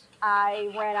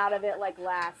I ran out of it like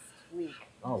last week.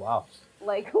 Oh, wow.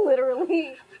 Like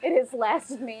literally, it has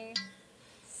lasted me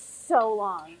so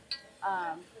long.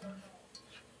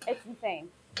 It's insane.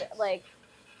 Like,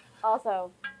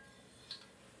 also,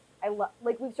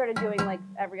 like we've started doing like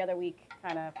every other week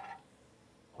kind of,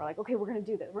 we're like, okay, we're gonna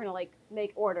do this. We're gonna like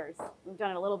make orders. We've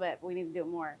done it a little bit, but we need to do it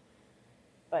more.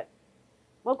 But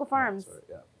local farms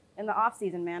in the off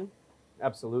season, man.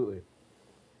 Absolutely.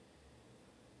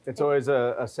 It's always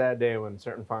a sad day when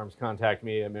certain farms contact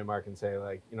me at Midmark and say,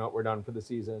 like, you know what, we're done for the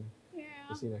season. Yeah.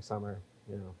 We'll see you next summer.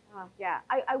 You know. Yeah,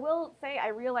 I will say I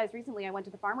realized recently I went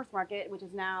to the farmer's market, which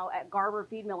is now at Garber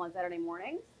Feed Mill on Saturday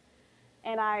mornings.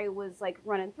 And I was like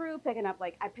running through, picking up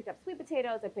I picked up sweet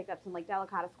potatoes, I picked up some like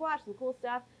delicata squash, some cool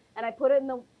stuff. And I put it in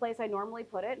the place I normally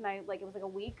put it. And it was like a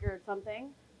week or something.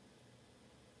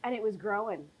 And it was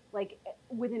growing like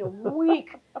within a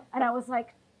week. And I was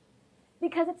like,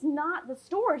 because it's not the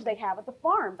storage they have at the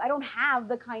farms. I don't have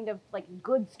the kind of like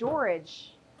good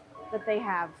storage that they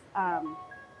have,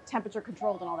 temperature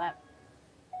controlled and all that.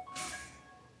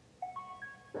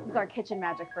 This is our kitchen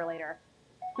magic for later.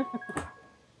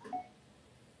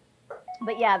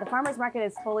 But yeah, the farmer's market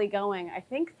is fully going, I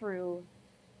think through,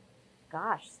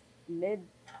 gosh,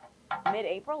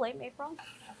 mid-April, late April.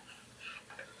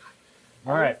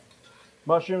 All right.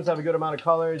 Mushrooms have a good amount of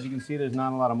color. As you can see, there's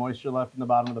not a lot of moisture left in the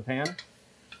bottom of the pan.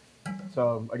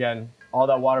 So again, all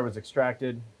that water was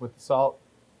extracted with the salt.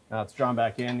 Now it's drawn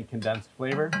back in, condensed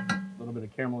flavor, a little bit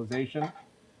of caramelization.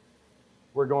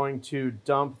 We're going to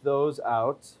dump those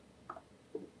out.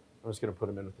 I'm just going to put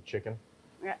them in with the chicken.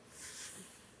 Yeah.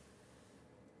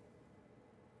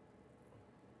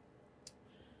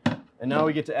 And now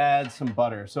we get to add some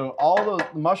butter. So all the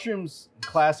mushrooms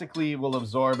classically will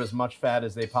absorb as much fat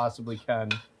as they possibly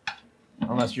can,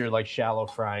 unless you're like shallow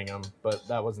frying them, but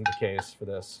that wasn't the case for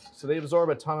this. So they absorb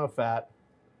a ton of fat.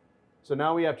 So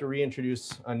now we have to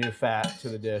reintroduce a new fat to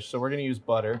the dish. So we're gonna use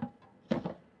butter.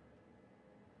 It's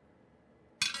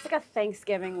like a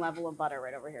Thanksgiving level of butter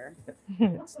right over here.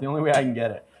 It's the only way I can get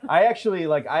it. I actually,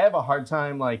 I have a hard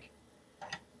time,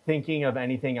 thinking of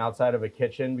anything outside of a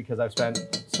kitchen because I've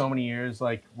spent so many years,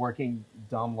 working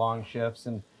dumb long shifts.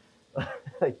 And,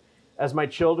 as my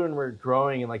children were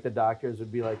growing and, the doctors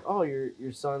would be like, oh,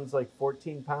 your son's,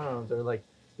 14 pounds or,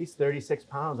 he's 36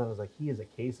 pounds. And I was like, he is a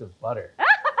case of butter.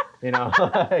 You know?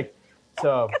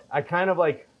 So I kind of,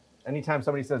 anytime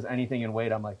somebody says anything in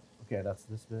weight, I'm like, okay, that's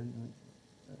this big.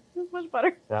 This much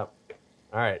butter. Yep.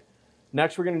 All right.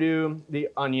 Next, we're going to do the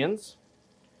onions.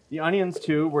 The onions,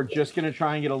 too, we're just going to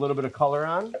try and get a little bit of color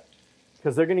on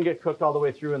because they're going to get cooked all the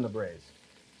way through in the braise.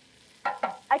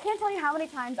 I can't tell you how many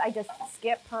times I just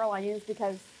skip pearl onions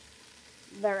because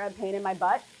they're a pain in my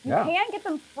butt. You can get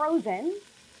them frozen.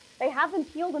 They have them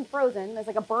peeled and frozen. There's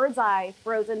like a bird's eye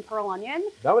frozen pearl onion.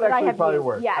 That would actually probably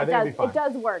work. Yeah, I think it'd be fine. It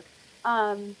does work.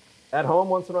 At home,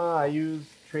 once in a while, I use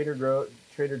Trader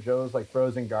Joe's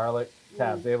frozen garlic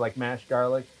tabs. They have mashed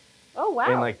garlic. Oh,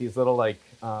 wow. In these little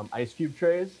ice cube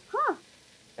trays. Huh.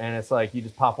 And it's you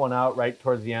just pop one out right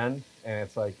towards the end, and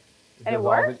it's and it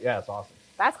works? Yeah, it's awesome.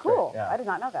 That's cool. Yeah. I did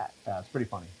not know that. Yeah, it's pretty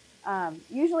funny.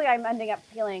 Usually I'm ending up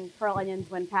peeling pearl onions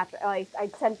when Patrick, I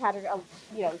send Patrick,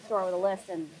 store with a list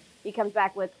and he comes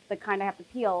back with the kind I have to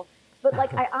peel. But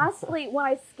I honestly, when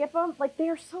I skip them, they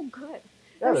are so good.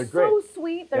 Yeah, they're great. So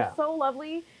sweet. They're so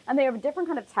lovely. And they have a different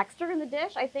kind of texture in the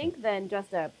dish, I think, than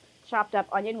just a chopped up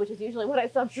onion, which is usually what I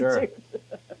substitute. Sure.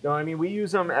 No, I mean, we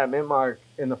use them at Midmark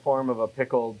in the form of a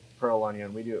pickled pearl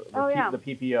onion. We do the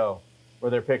PPO,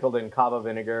 where they're pickled in cava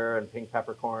vinegar and pink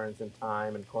peppercorns and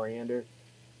thyme and coriander. Is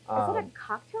it a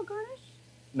cocktail garnish?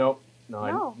 Nope.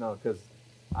 No, because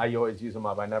I always use them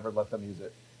up. I never let them use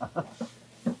it.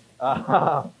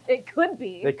 It could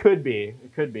be. It could be.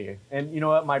 It could be. And you know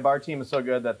what? My bar team is so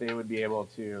good that they would be able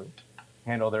to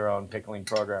handle their own pickling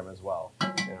program as well.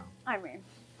 You know. I mean.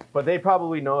 But they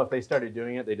probably know if they started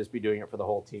doing it, they'd just be doing it for the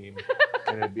whole team,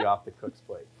 and it'd be off the cook's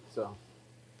plate. So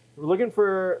we're looking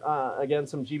for, again,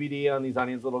 some GBD on these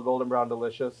onions, little golden brown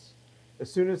delicious. As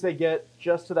soon as they get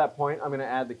just to that point, I'm going to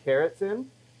add the carrots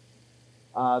in.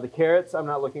 The carrots, I'm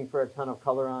not looking for a ton of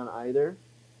color on either.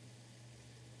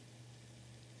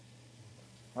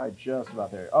 Probably just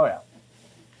about there. Oh, yeah.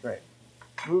 Great.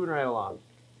 Moving right along.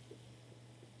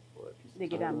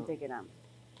 Dig it up, dig it up.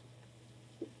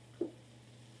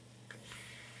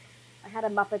 I had a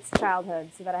Muppets childhood,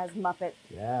 so that it has Muppet.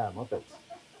 Yeah, Muppets.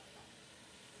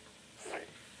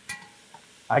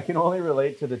 I can only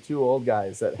relate to the two old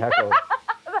guys that heckle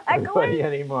everybody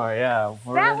anymore. Yeah.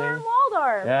 Statler and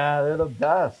Waldorf. Yeah, they're the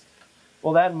best.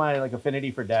 Well, that and my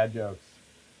affinity for dad jokes.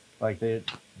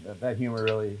 That humor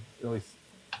really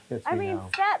hits me now.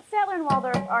 Statler and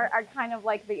Waldorf are kind of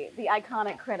like the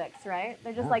iconic critics, right?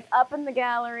 They're just up in the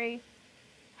gallery,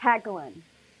 heckling.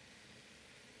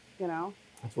 You know?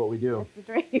 That's what we do. It's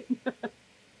the dream.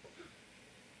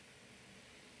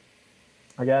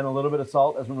 Again, a little bit of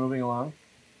salt as we're moving along.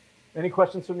 Any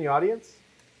questions from the audience?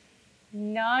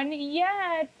 None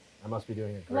yet. I must be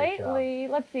doing a great job. Lately,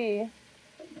 let's see.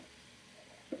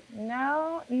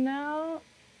 No.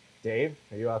 Dave,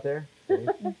 are you out there? Dave?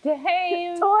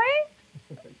 Dave. Toy?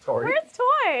 Tori. Where's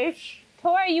Toy?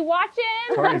 Tori, you watching?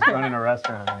 Tori's running a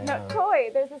restaurant right No, now. Toy.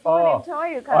 There's this woman named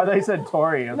Toy who comes. Oh, they said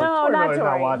Tori. I was No, like, not Tori. Tori.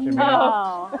 Not watching me.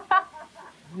 No.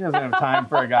 He doesn't have time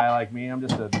for a guy like me. I'm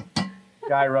just a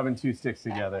guy rubbing two sticks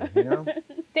together, you know?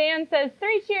 Dan says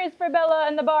 3 cheers for Bella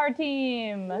and the bar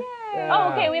team. Yay. Yeah.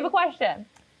 Oh, okay, we have a question.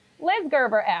 Liz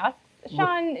Gerber asks,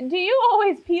 Sean, do you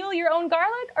always peel your own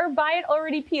garlic or buy it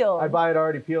already peeled? I buy it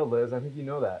already peeled, Liz. I think you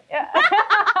know that. Yeah.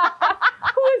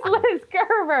 Who is Liz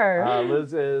Gerber?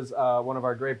 Liz is one of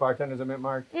our great bartenders at Mint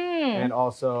Mark and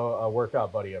also a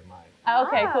workout buddy of mine.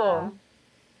 Okay, Ah. cool.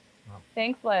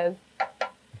 Thanks, Liz.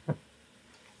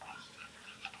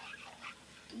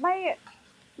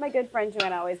 My good friend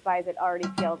Joanna always buys it already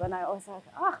peeled, and I always like,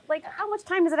 oh, like how much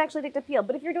time does it actually take to peel?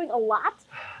 But if you're doing a lot,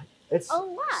 It's a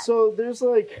lot. So there's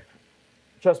like,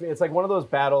 trust me, it's like one of those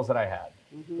battles that I had,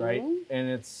 right?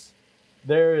 And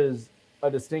there is a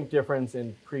distinct difference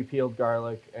in pre-peeled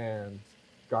garlic and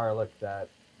garlic that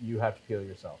you have to peel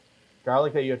yourself.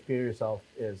 Garlic that you have to peel yourself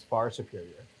is far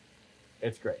superior.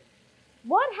 It's great.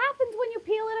 What happens when you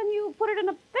peel it and you put it in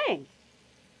a thing?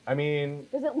 I mean,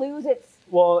 Does it lose its?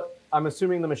 well, I'm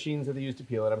assuming the machines that they use to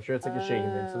peel it, I'm sure it's like a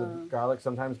shaking thing, so the garlic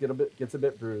sometimes gets a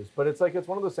bit bruised. But it's like, it's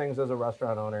one of those things as a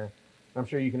restaurant owner, I'm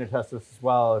sure you can attest to this as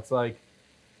well. It's like,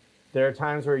 there are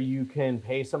times where you can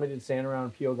pay somebody to stand around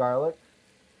and peel garlic,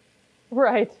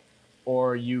 Right.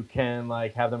 or you can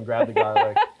like have them grab the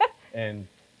garlic and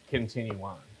continue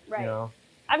on. Right. You know?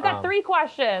 I've got 3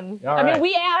 questions. all I mean, right.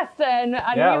 we asked and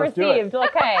Yeah, we let's do it. received.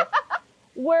 Okay.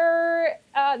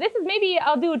 This is maybe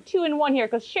I'll do a 2 in 1 here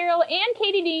because Cheryl and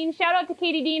Katie Dean, shout out to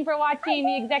Katie Dean for watching,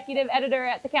 the executive editor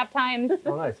at the Cap Times.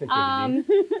 Oh, nice. Hey, Katie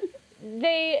D.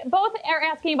 They both are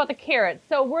asking about the carrots.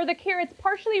 So were the carrots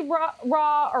partially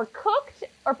raw or cooked,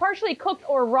 or partially cooked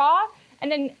or raw?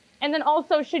 And then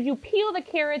also, should you peel the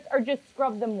carrots or just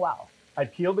scrub them well? I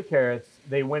peeled the carrots.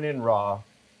 They went in raw.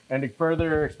 And to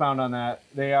further expound on that,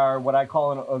 they are what I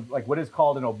call what is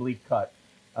called an oblique cut.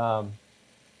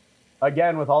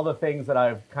 Again, with all the things that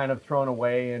I've kind of thrown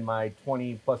away in my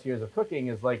 20 plus years of cooking,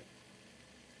 is like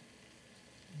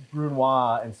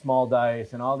brunoise and small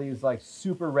dice and all these like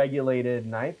super regulated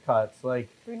knife cuts. Like,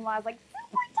 Brunoise like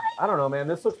super I don't know, man.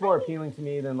 This looks more appealing to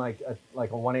me than like a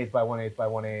 1/8 by 1/8 by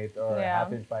 1/8 or a Yeah.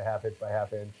 1/2 inch by 1/2 inch by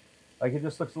 1/2 inch. Like, it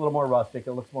just looks a little more rustic.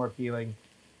 It looks more appealing.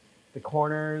 The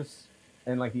corners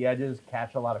and like the edges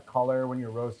catch a lot of color when you're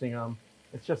roasting them.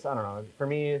 It's just, I don't know. For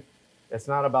me, it's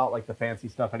not about like the fancy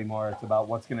stuff anymore. It's about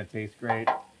what's going to taste great,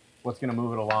 what's going to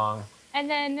move it along. And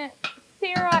then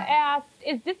Sarah asked,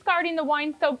 is discarding the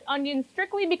wine-soaked onions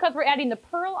strictly because we're adding the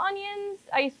pearl onions?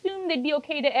 I assume they'd be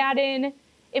okay to add in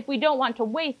if we don't want to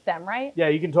waste them, right? Yeah,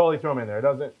 you can totally throw them in there. It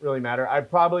doesn't really matter. I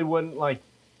probably wouldn't like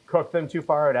cook them too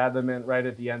far. I'd add them in right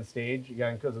at the end stage,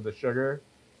 again, because of the sugar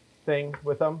thing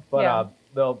with them. But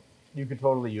Yeah. you could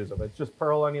totally use them. It's just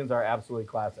pearl onions are absolutely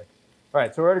classic. All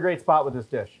right, so we're at a great spot with this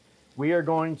dish. We are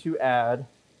going to add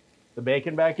the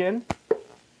bacon back in.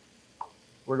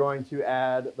 We're going to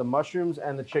add the mushrooms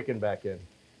and the chicken back in.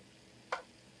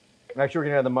 Actually, we're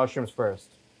going to add the mushrooms first.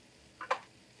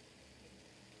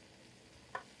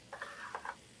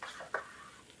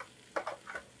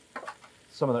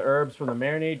 Some of the herbs from the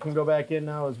marinade can go back in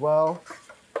now as well.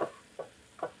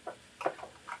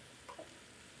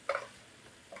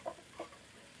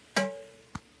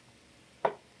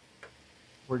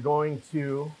 We're going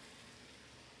to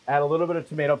add a little bit of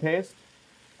tomato paste.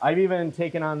 I've even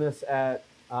taken on this at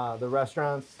the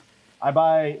restaurants. I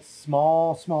buy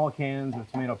small cans of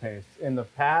tomato paste. In the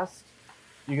past,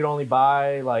 you could only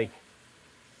buy like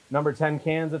number 10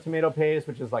 cans of tomato paste,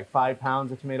 which is like 5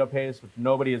 pounds of tomato paste, which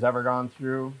nobody has ever gone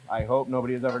through. I hope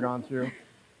nobody has ever gone through.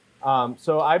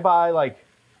 So I buy like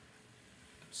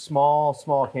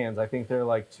small cans. I think they're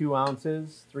like 2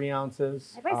 ounces, 3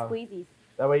 ounces. I buy squeezies.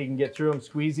 That way you can get through them.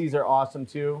 Squeezies are awesome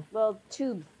too. Little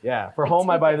tubes. Yeah, for Like home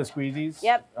I buy the toothpicks. squeezies.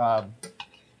 Yep.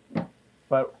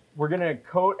 But we're gonna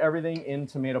coat everything in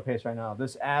tomato paste right now.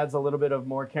 This adds a little bit of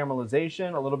more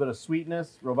caramelization, a little bit of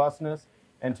sweetness, robustness,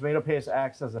 and tomato paste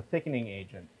acts as a thickening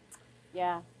agent.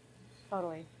 Yeah,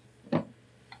 totally.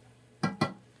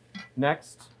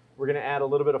 Next, we're gonna add a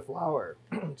little bit of flour.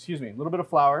 Excuse me, a little bit of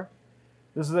flour.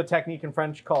 This is a technique in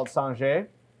French called sanger,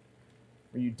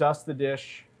 where you dust the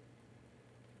dish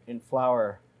in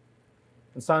flour.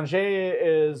 And sanger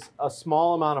is a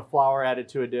small amount of flour added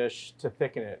to a dish to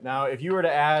thicken it. Now, if you were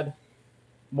to add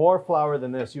more flour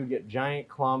than this, you would get giant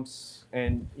clumps.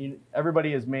 And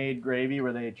everybody has made gravy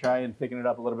where they try and thicken it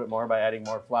up a little bit more by adding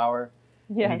more flour.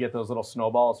 Yeah. And you get those little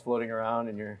snowballs floating around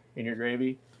in your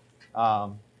gravy.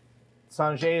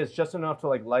 Sanger is just enough to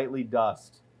like lightly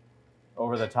dust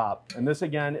over the top. And this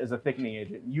again is a thickening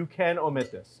agent. You can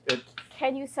omit this.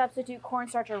 Can you substitute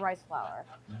cornstarch or rice flour?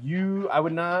 I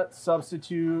would not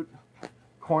substitute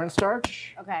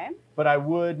cornstarch, Okay. but I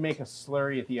would make a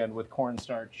slurry at the end with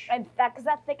cornstarch. And because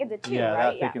that thickens it too, Yeah,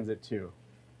 right? that thickens it too.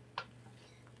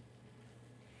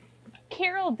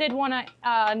 Carol did want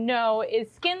to know, is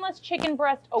skinless chicken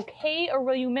breast okay, or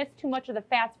will you miss too much of the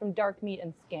fats from dark meat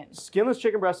and skin? Skinless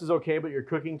chicken breast is okay, but your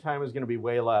cooking time is going to be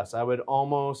way less. I would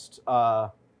almost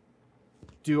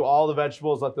do all the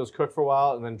vegetables, let those cook for a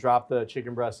while, and then drop the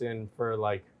chicken breast in for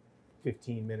like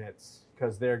 15 minutes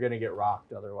because they're going to get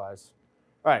rocked otherwise.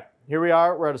 All right, here we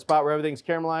are. We're at a spot where everything's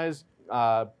caramelized,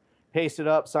 pasted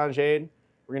up, sanged.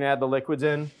 We're going to add the liquids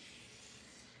in.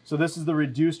 So this is the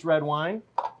reduced red wine.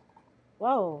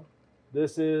 Whoa.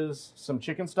 This is some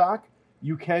chicken stock.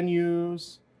 You can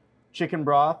use chicken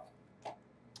broth.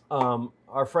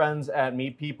 Our friends at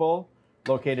Meat People,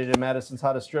 located in Madison's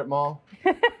hottest strip mall,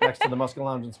 next to the Muscle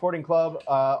Lounge and Sporting Club,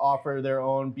 offer their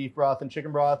own beef broth and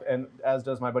chicken broth, and as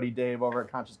does my buddy Dave over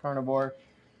at Conscious Carnivore.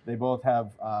 They both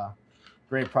have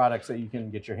great products that you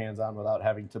can get your hands on without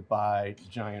having to buy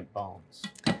giant bones.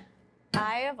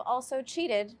 I have also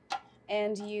cheated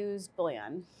and used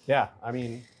bouillon. Yeah, I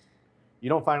mean, you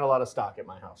don't find a lot of stock at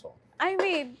my household. I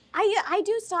mean, I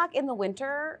do stock in the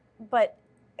winter, but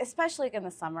especially in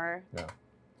the summer. Yeah.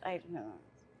 I don't know.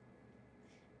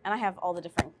 And I have all the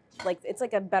different, like, it's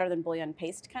like a better than bouillon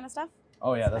paste kind of stuff.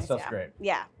 Oh yeah, It's that nice, stuff's yeah. great.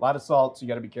 Yeah. A lot of salt, so you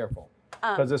got to be careful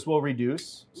because this will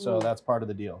reduce. So that's part of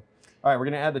the deal. All right, we're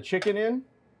gonna add the chicken in.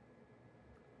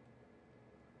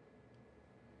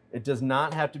 It does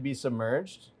not have to be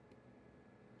submerged.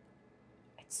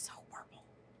 It's so purple.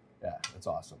 Yeah, it's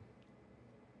awesome.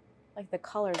 Like the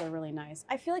colors are really nice.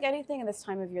 I feel like anything in this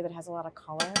time of year that has a lot of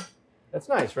color, That's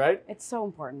nice, right? it's so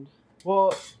important.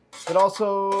 Well, it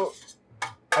also,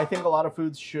 I think a lot of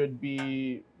foods should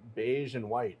be beige and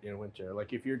white in winter.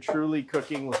 Like if you're truly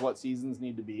cooking with what seasons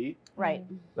need to be, Right.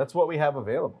 that's what we have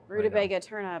available. right now. Rutabaga,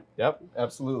 turnip. Yep,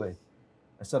 absolutely.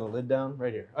 I set a lid down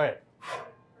right here. All right.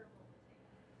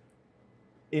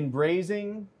 In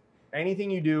braising, anything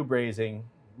you do braising,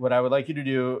 what I would like you to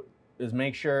do is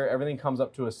make sure everything comes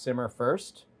up to a simmer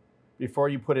first before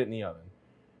you put it in the oven.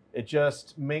 It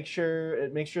just makes sure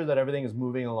that everything is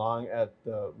moving along at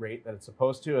the rate that it's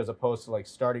supposed to, as opposed to like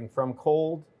starting from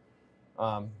cold.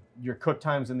 Your cook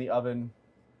times in the oven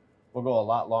will go a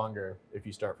lot longer if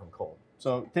you start from cold.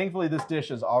 So thankfully this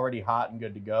dish is already hot and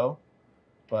good to go,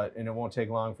 and it won't take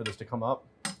long for this to come up.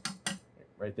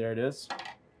 Right there it is.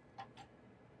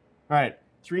 All right,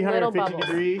 350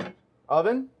 degree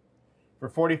oven for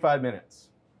 45 minutes.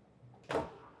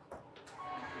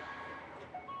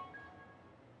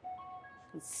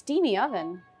 Steamy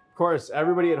oven. Of course,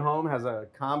 everybody at home has a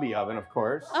combi oven, of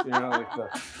course. You know, like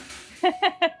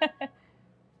the...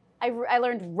 I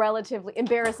learned relatively,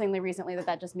 embarrassingly recently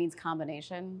that just means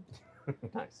combination.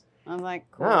 Nice. I was like,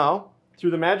 cool. Now,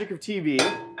 through the magic of TV,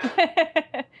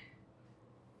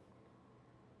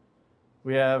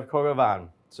 we have coq au vin.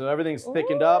 So everything's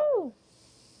thickened up. Ooh.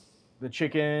 The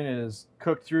chicken is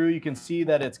cooked through. You can see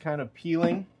that it's kind of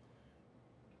peeling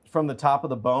from the top of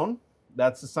the bone.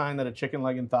 That's the sign that a chicken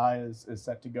leg and thigh is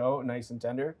set to go, nice and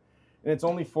tender. And it's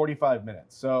only 45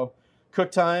 minutes. So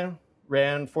cook time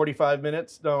ran 45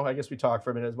 minutes. No, I guess we talked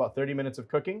for a minute. It's about 30 minutes of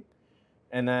cooking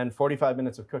and then 45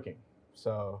 minutes of cooking.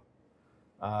 So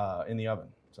in the oven.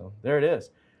 So there it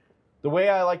is. The way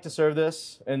I like to serve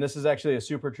this, and this is actually a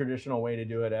super traditional way to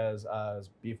do it as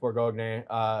beef bourguignon,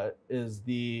 is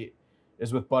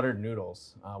with buttered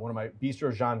noodles. One of my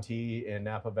Bistro Gentil in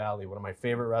Napa Valley, one of my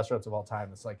favorite restaurants of all time.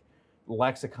 It's like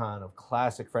lexicon of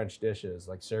classic French dishes,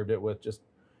 like served it with just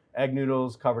egg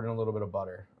noodles covered in a little bit of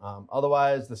butter.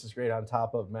 Otherwise, this is great on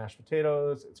top of mashed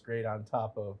potatoes. It's great on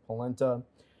top of polenta.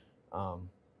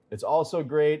 It's also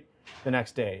great the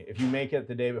next day. If you make it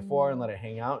the day before and let it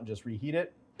hang out and just reheat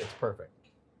it, it's perfect.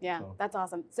 Yeah, So. that's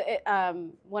awesome. So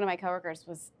one of my coworkers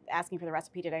was asking for the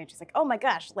recipe today, and she's like, "Oh my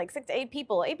gosh, like 6 to 8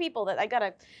 people that I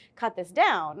gotta cut this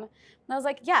down." And I was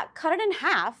like, "Yeah, cut it in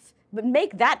half, but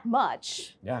make that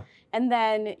much." Yeah. And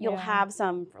then you'll Yeah. have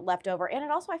some left over, and it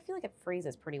also I feel like it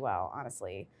freezes pretty well,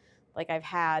 honestly. Like I've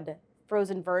had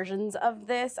frozen versions of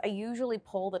this. I usually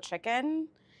pull the chicken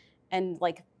and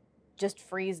like just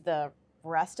freeze the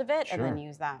rest of it and then Sure.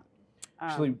 use that.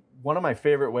 Actually, one of my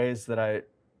favorite ways that I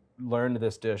learned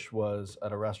this dish was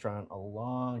at a restaurant a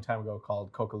long time ago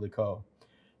called Coquelicot.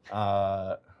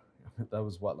 That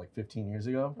was what, like 15 years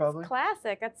ago, probably? It's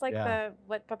classic. That's like Yeah.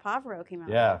 what Papavro came out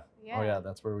Yeah. with. Oh yeah,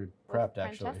 that's where we With prepped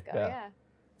actually. Francesco, Yeah.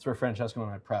 That's where Francesco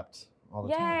and I prepped all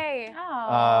the time. Yay.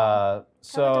 Oh.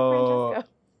 So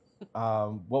Francesco.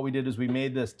 what we did is we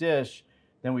made this dish,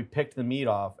 then we picked the meat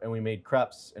off and we made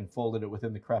crepes and folded it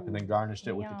within the crepe and then garnished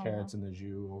it with the carrots and the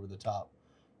jus over the top.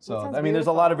 So, I mean, there's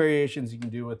a lot of variations you can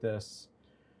do with this.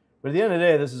 But at the end of the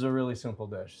day, this is a really simple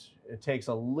dish. It takes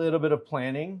a little bit of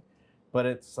planning, but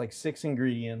it's like 6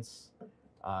 ingredients.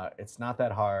 It's not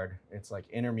that hard. It's like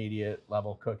intermediate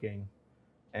level cooking,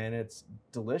 and it's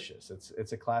delicious.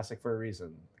 It's a classic for a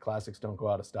reason. Classics don't go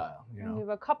out of style, you know. We have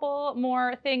a couple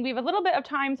more things. We have a little bit of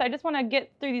time, so I just want to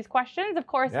get through these questions, of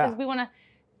course, because we want to.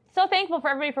 So thankful for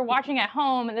everybody for watching at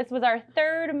home. And this was our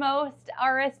 3rd most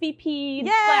RSVP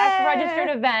 / registered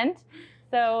event.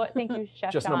 So thank you,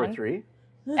 Chef Just Sean. number 3.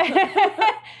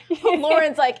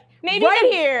 Lauren's like, maybe right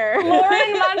here.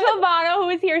 Lauren Montalbano, who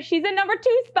is here, she's in number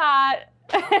 2 spot.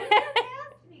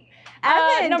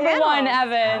 Evan, number 1,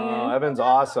 Evan. Oh, Evan's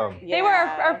awesome. They were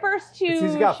our first 2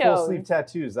 He's got shows. full sleeve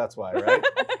tattoos, that's why, right?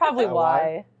 That's probably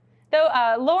why. Though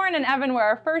Lauren and Evan were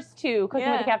our first 2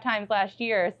 Cooking with the Cap Times last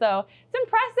year. So it's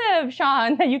impressive,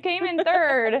 Sean, that you came in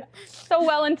 3rd so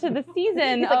well into the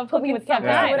season of Cooking with Cap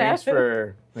Times.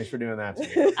 Thanks for doing that to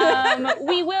me.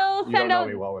 We will You send don't out know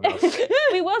me well enough.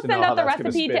 we will to send know out the how that's gonna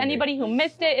recipe spin to me. anybody who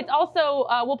missed it. It's also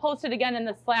we'll post it again in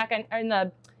the Slack and in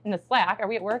the Slack. Are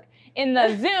we at work? In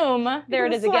the Zoom. There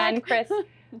it is again, Chris.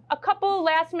 A couple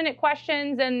last minute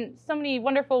questions and so many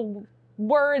wonderful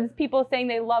words, people saying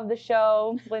they love the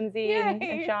show, Lindsay and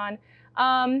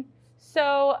Sean.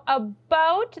 So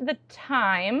about the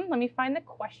time, let me find the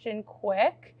question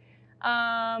quick.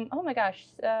 Oh my gosh,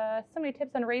 so many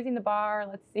tips on raising the bar.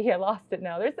 Let's see, I lost it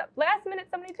now. There's last minute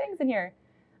so many things in here.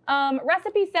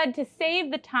 Recipe said to save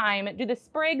the time, do the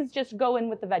sprigs just go in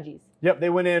with the veggies? Yep,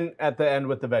 they went in at the end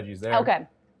with the veggies. They're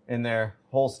in their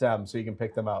whole stem, so you can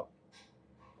pick them out.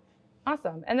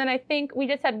 Awesome. And then I think we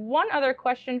just had one other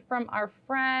question from our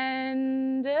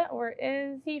friend, or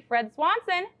is he Fred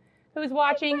Swanson, who's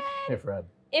watching. Hey, Fred.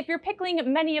 If you're pickling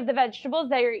many of the vegetables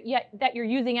that you're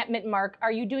using at Mint Mark,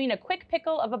 are you doing a quick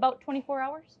pickle of about 24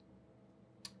 hours?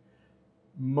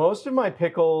 Most of my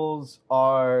pickles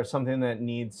are something that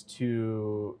needs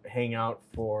to hang out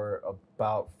for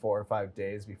about 4 or 5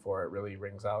 days before it really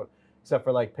rings out, except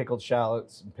for like pickled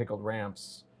shallots and pickled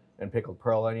ramps and pickled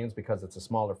pearl onions, because it's a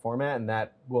smaller format and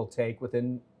that will take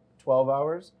within 12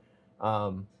 hours.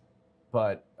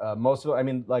 But most of it, I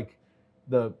mean, like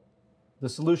the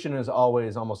solution is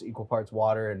always almost equal parts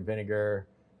water and vinegar,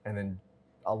 and then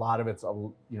a lot of it's a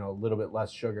little bit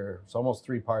less sugar. So almost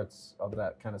 3 parts of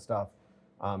that kind of stuff.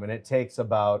 And it takes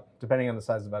about, depending on the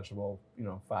size of the vegetable,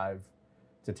 5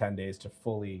 to 10 days to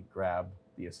fully grab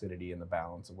the acidity and the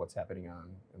balance of what's happening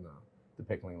in the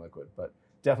pickling liquid. But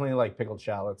definitely like pickled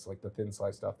shallots, like the thin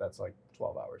slice stuff, that's like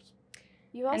 12 hours.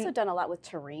 You've also done a lot with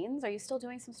terrines. Are you still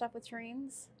doing some stuff with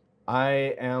terrines?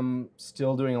 I am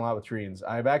still doing a lot with terrines.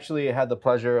 I've actually had the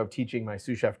pleasure of teaching my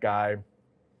sous chef guy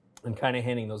and kind of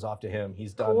handing those off to him.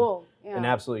 He's done an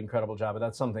absolutely incredible job, but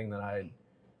that's something that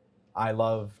I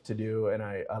love to do, and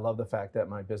I love the fact that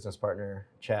my business partner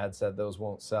Chad said those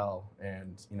won't sell,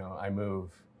 and I move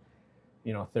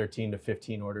 13 to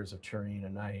 15 orders of terrine a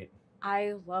night.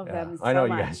 I love them so much. I know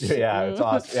you guys do. Yeah, it's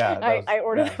awesome. Yeah, I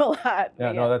order them a lot.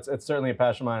 Yeah, no, it's certainly a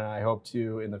passion of mine, and I hope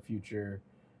to in the future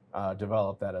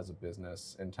develop that as a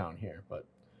business in town here. But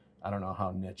I don't know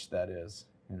how niche that is.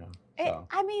 So.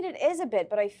 I mean, it is a bit,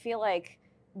 but I feel like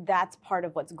that's part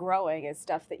of what's growing is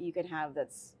stuff that you can have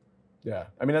that's. Yeah,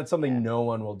 I mean that's something no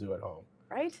one will do at home.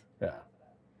 Right? Yeah.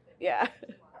 Yeah.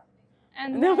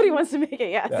 And nobody wants to make it.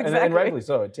 Yes, exactly. And rightfully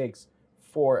so. It takes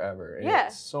forever. And yeah.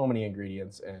 It's so many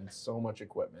ingredients and so much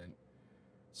equipment,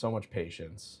 so much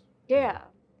patience. Yeah.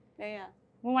 Yeah.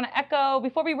 We want to echo,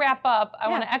 before we wrap up, I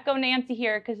want to echo Nancy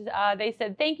here because they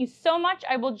said, thank you so much.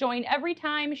 I will join every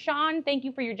time. Sean, thank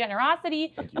you for your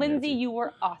generosity. Thank you, Lindsay, Nancy. you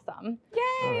were awesome.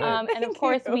 Yay! Right. And of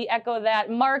course, we echo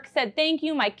that. Mark said, thank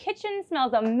you. My kitchen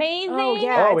smells amazing. Oh,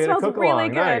 yeah. we it had a smells cook-along. really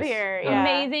good Nice. here. Yeah.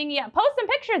 Amazing. Yeah. Post some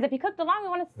pictures if you cooked along. We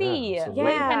want to see. absolutely.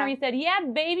 Liz Yeah. Henry said, yeah,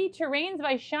 baby, terrines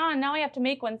by Sean. Now I have to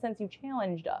make one since you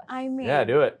challenged us. I mean. Yeah,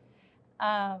 do it.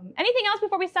 Anything else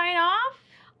before we sign off?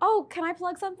 Oh, can I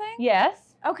plug something?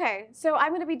 Yes. Okay, so I'm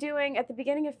going to be doing, at the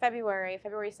beginning of February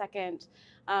 2nd,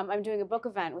 I'm doing a book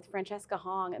event with Francesca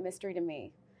Hong at Mystery to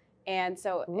Me. And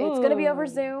so it's going to be over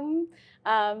Zoom,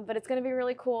 but it's going to be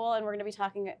really cool. And we're going to be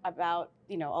talking about,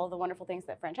 all the wonderful things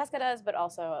that Francesca does, but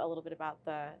also a little bit about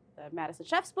the Madison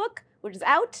Chef's book, which is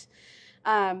out.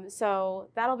 So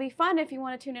that'll be fun if you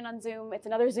want to tune in on Zoom. It's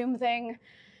another Zoom thing.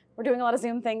 We're doing a lot of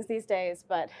Zoom things these days,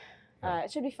 but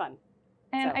it should be fun.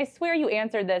 And I swear you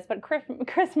answered this, but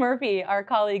Chris Murphy, our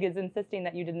colleague, is insisting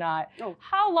that you did not. Oh.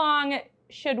 How long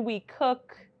should we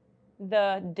cook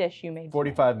the dish you made?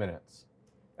 45 minutes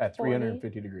At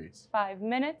 350 degrees. 5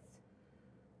 minutes.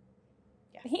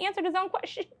 Yes. He answered his own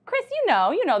question. Chris,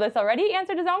 you know this already. He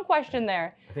answered his own question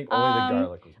there. I think only the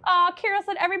garlic was missing. Carol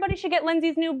said everybody should get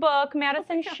Lindsay's new book,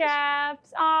 Madison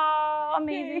Chefs. Oh,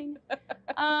 amazing.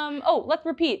 Let's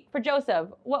repeat for Joseph.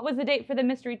 What was the date for the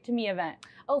Mystery to Me event?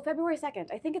 Oh, February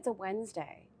 2nd. I think it's a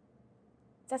Wednesday.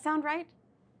 Does that sound right?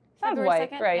 Sounds February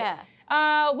right, 2nd? right.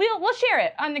 Yeah. We'll share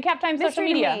it on the Cap Time social Mystery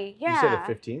to media. Me, yeah. You said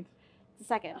the 15th? It's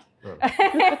the 2nd.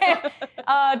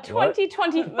 Oh.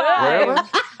 2025.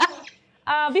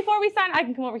 Before we sign, I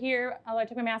can come over here, although I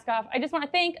took my mask off. I just want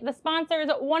to thank the sponsors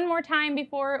one more time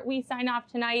before we sign off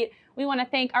tonight. We want to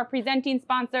thank our presenting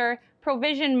sponsor,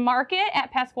 Provision Market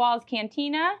at Pasquale's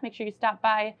Cantina. Make sure you stop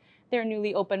by their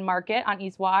newly opened market on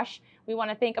East Wash. We want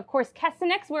to thank, of course,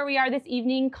 Kessenix, where we are this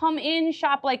evening. Come in,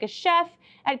 shop like a chef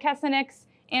at Kessenix.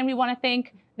 And we want to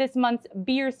thank this month's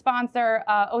beer sponsor,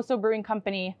 Oso Brewing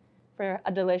Company, for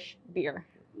a delish beer.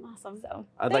 Awesome. So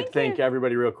I'd like to thank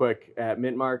everybody real quick at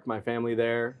Mint Mark, my family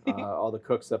there, all the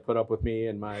cooks that put up with me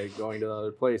and my going to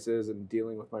other places and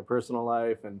dealing with my personal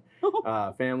life and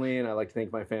family. And I'd like to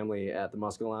thank my family at the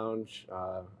Muska Lounge.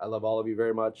 I love all of you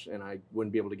very much, and I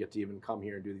wouldn't be able to get to even come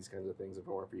here and do these kinds of things if it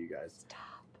weren't for you guys. Stop.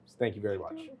 So thank you very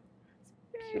much.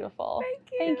 Beautiful.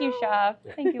 Thank you. Thank you, Chef.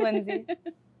 Thank you, Lindsay.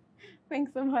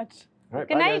 Thanks so much. All right,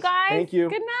 Good bye, night, you guys. Thank you.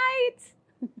 Good night.